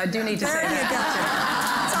profitable. So I do need to say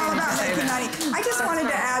that. It's all about making money. I just wanted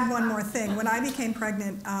to add one more thing. When I became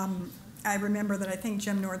pregnant, I remember that I think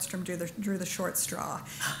Jim Nordstrom drew the short straw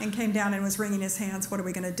and came down and was wringing his hands. What are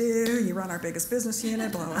we going to do? You run our biggest business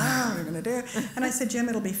unit, blah, blah, blah. What are we going to do? And I said, Jim,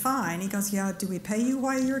 it'll be fine. He goes, yeah, do we pay you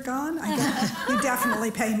while you're gone? I go, you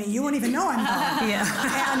definitely pay me. You won't even know I'm gone. Yeah.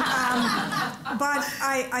 And, but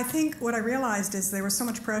I think what I realized is there was so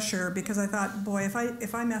much pressure because I thought, boy,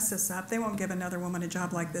 if I mess this up, they won't give another woman a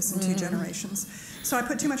job like this in 2 generations. So I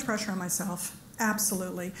put too much pressure on myself.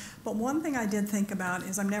 Absolutely. But one thing I did think about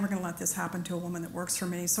is I'm never going to let this happen to a woman that works for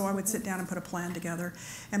me. So I would sit down and put a plan together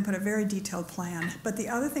and put a very detailed plan. But the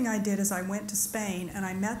other thing I did is I went to Spain and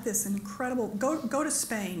I met this incredible, go to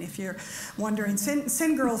Spain if you're wondering,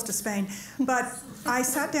 send girls to Spain. But I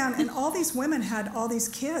sat down and all these women had all these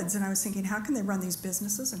kids and I was thinking, how can they run these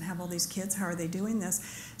businesses and have all these kids? How are they doing this?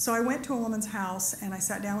 So I went to a woman's house and I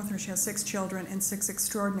sat down with her. She has 6 children and 6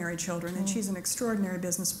 extraordinary children, and she's an extraordinary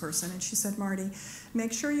business person. And she said, Marty,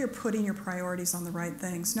 make sure you're putting your priorities on the right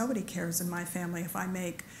things. Nobody cares in my family if I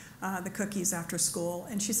make the cookies after school.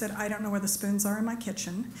 And she said, I don't know where the spoons are in my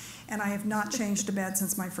kitchen, and I have not changed a bed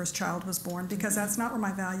since my first child was born, because that's not where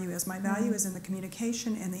my value is. My value is in the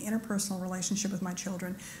communication and the interpersonal relationship with my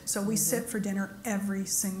children. So we sit for dinner every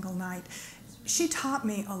single night. She taught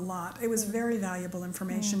me a lot. It was very valuable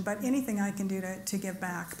information, but anything I can do to give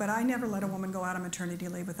back. But I never let a woman go out on maternity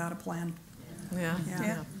leave without a plan. Yeah.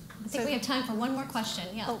 I think we have time for one more question.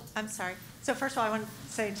 Yeah. Oh, I'm sorry. So first of all, I want to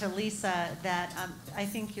say to Lisa that I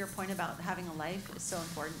think your point about having a life is so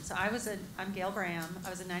important. So I'm Gail Graham.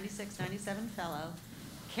 I was a 96, 97 fellow.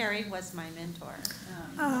 Cari was my mentor.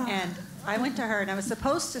 And I went to her and I was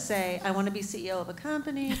supposed to say, I want to be CEO of a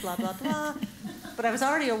company, blah, blah, blah. But I was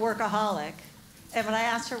already a workaholic. And what I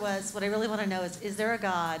asked her was, what I really want to know is there a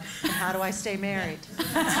God, and how do I stay married?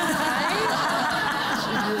 Because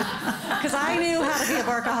I knew how to be a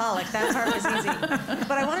workaholic. That part was easy.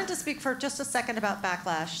 But I wanted to speak for just a second about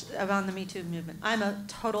backlash, about the Me Too movement. I'm a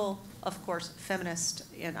total, of course, feminist,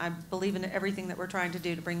 and I believe in everything that we're trying to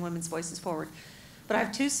do to bring women's voices forward. But I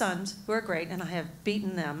have 2 sons who are great, and I have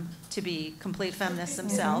beaten them to be complete feminists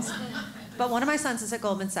themselves. But one of my sons is at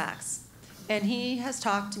Goldman Sachs. And he has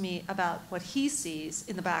talked to me about what he sees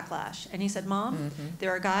in the backlash. And he said, Mom,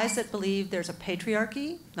 there are guys that believe there's a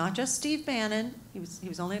patriarchy, not just Steve Bannon. He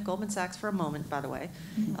was only at Goldman Sachs for a moment, by the way.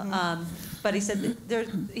 But he said,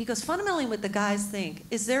 he goes, fundamentally what the guys think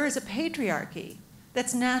is there is a patriarchy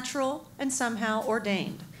that's natural and somehow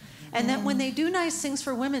ordained. And that when they do nice things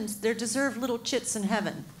for women, they're deserved little chits in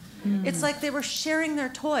heaven. It's like they were sharing their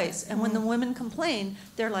toys. And when the women complain,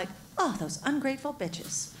 they're like, oh, those ungrateful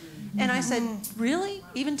bitches. And I said, really?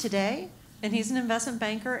 Even today? And he's an investment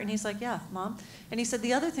banker, and he's like, yeah, Mom. And he said,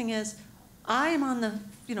 the other thing is, I'm on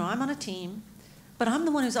a team, but I'm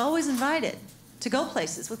the one who's always invited to go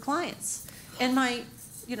places with clients. And my,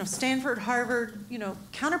 Stanford, Harvard,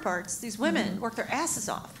 counterparts, these women work their asses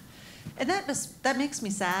off. And that makes me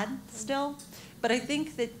sad still. But I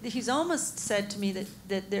think that he's almost said to me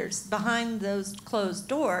that there's behind those closed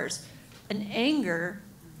doors an anger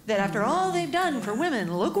that after all they've done for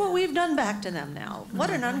women, look what we've done back to them now. What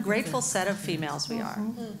an ungrateful set of females we are.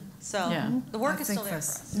 So the work is still there for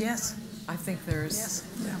us. Yes. I think there is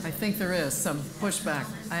some pushback.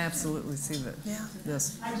 I absolutely see that.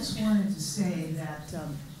 This. I just wanted to say that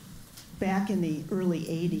back in the early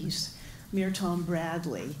 80s, Mayor Tom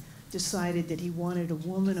Bradley decided that he wanted a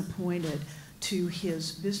woman appointed to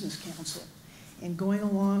his business council. And going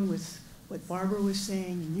along with what Barbara was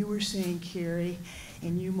saying, and you were saying, Cari,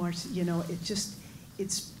 and you, Marty,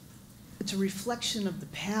 it's a reflection of the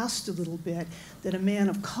past a little bit that a man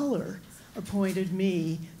of color appointed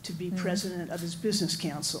me to be president of his business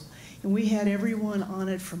council. And we had everyone on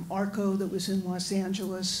it from Arco that was in Los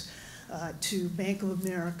Angeles to Bank of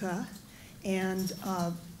America, and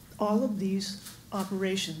all of these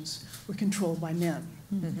operations were controlled by men.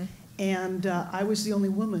 And I was the only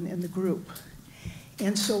woman in the group.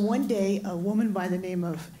 And so one day, a woman by the name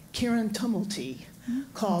of Karen Tumulty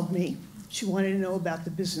called me. She wanted to know about the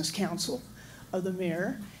business council of the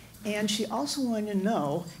mayor, and she also wanted to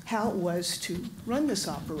know how it was to run this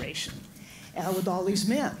operation with all these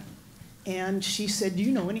men. And she said, do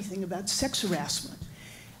you know anything about sex harassment?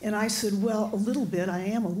 And I said, well, a little bit. I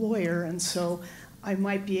am a lawyer, and so I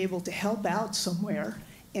might be able to help out somewhere.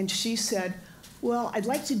 And she said, well, I'd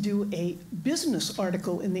like to do a business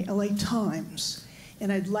article in the LA Times.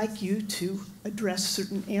 and I'd like you to address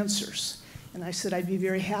certain answers. And I said I'd be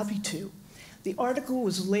very happy to. The article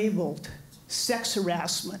was labeled Sex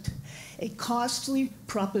Harassment, a Costly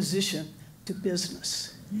Proposition to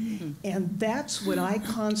Business. And that's what I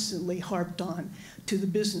constantly harped on to the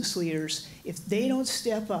business leaders. If they don't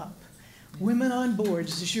step up, women on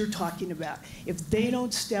boards, as you're talking about, if they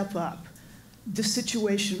don't step up, the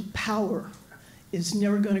situation of power is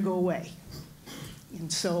never going to go away. And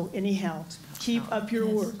so anyhow, keep up your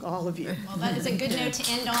work, all of you. Well, that is a good note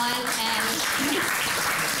to end on, and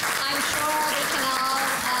I'm sure we can all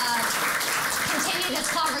continue this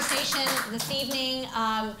conversation this evening.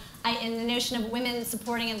 In the notion of women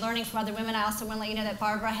supporting and learning from other women, I also want to let you know that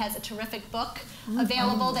Barbara has a terrific book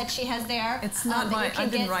available that she has there. It's not I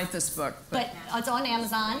didn't write this book. But it's on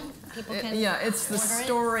Amazon. People can it's the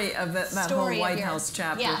story of that whole White House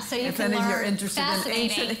chapter. Yeah, so you if can any of you are learn. interested in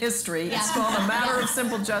ancient history, it's called A Matter of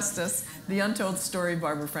Simple Justice, The Untold Story of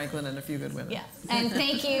Barbara Franklin and a Few Good Women. Yeah, and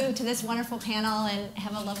thank you to this wonderful panel, and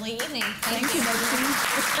have a lovely evening. Thank you. Thank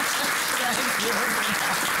you.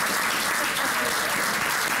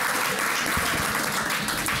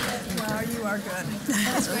 Wow, you are good.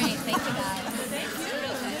 That was great. Thank you, guys. Thank you.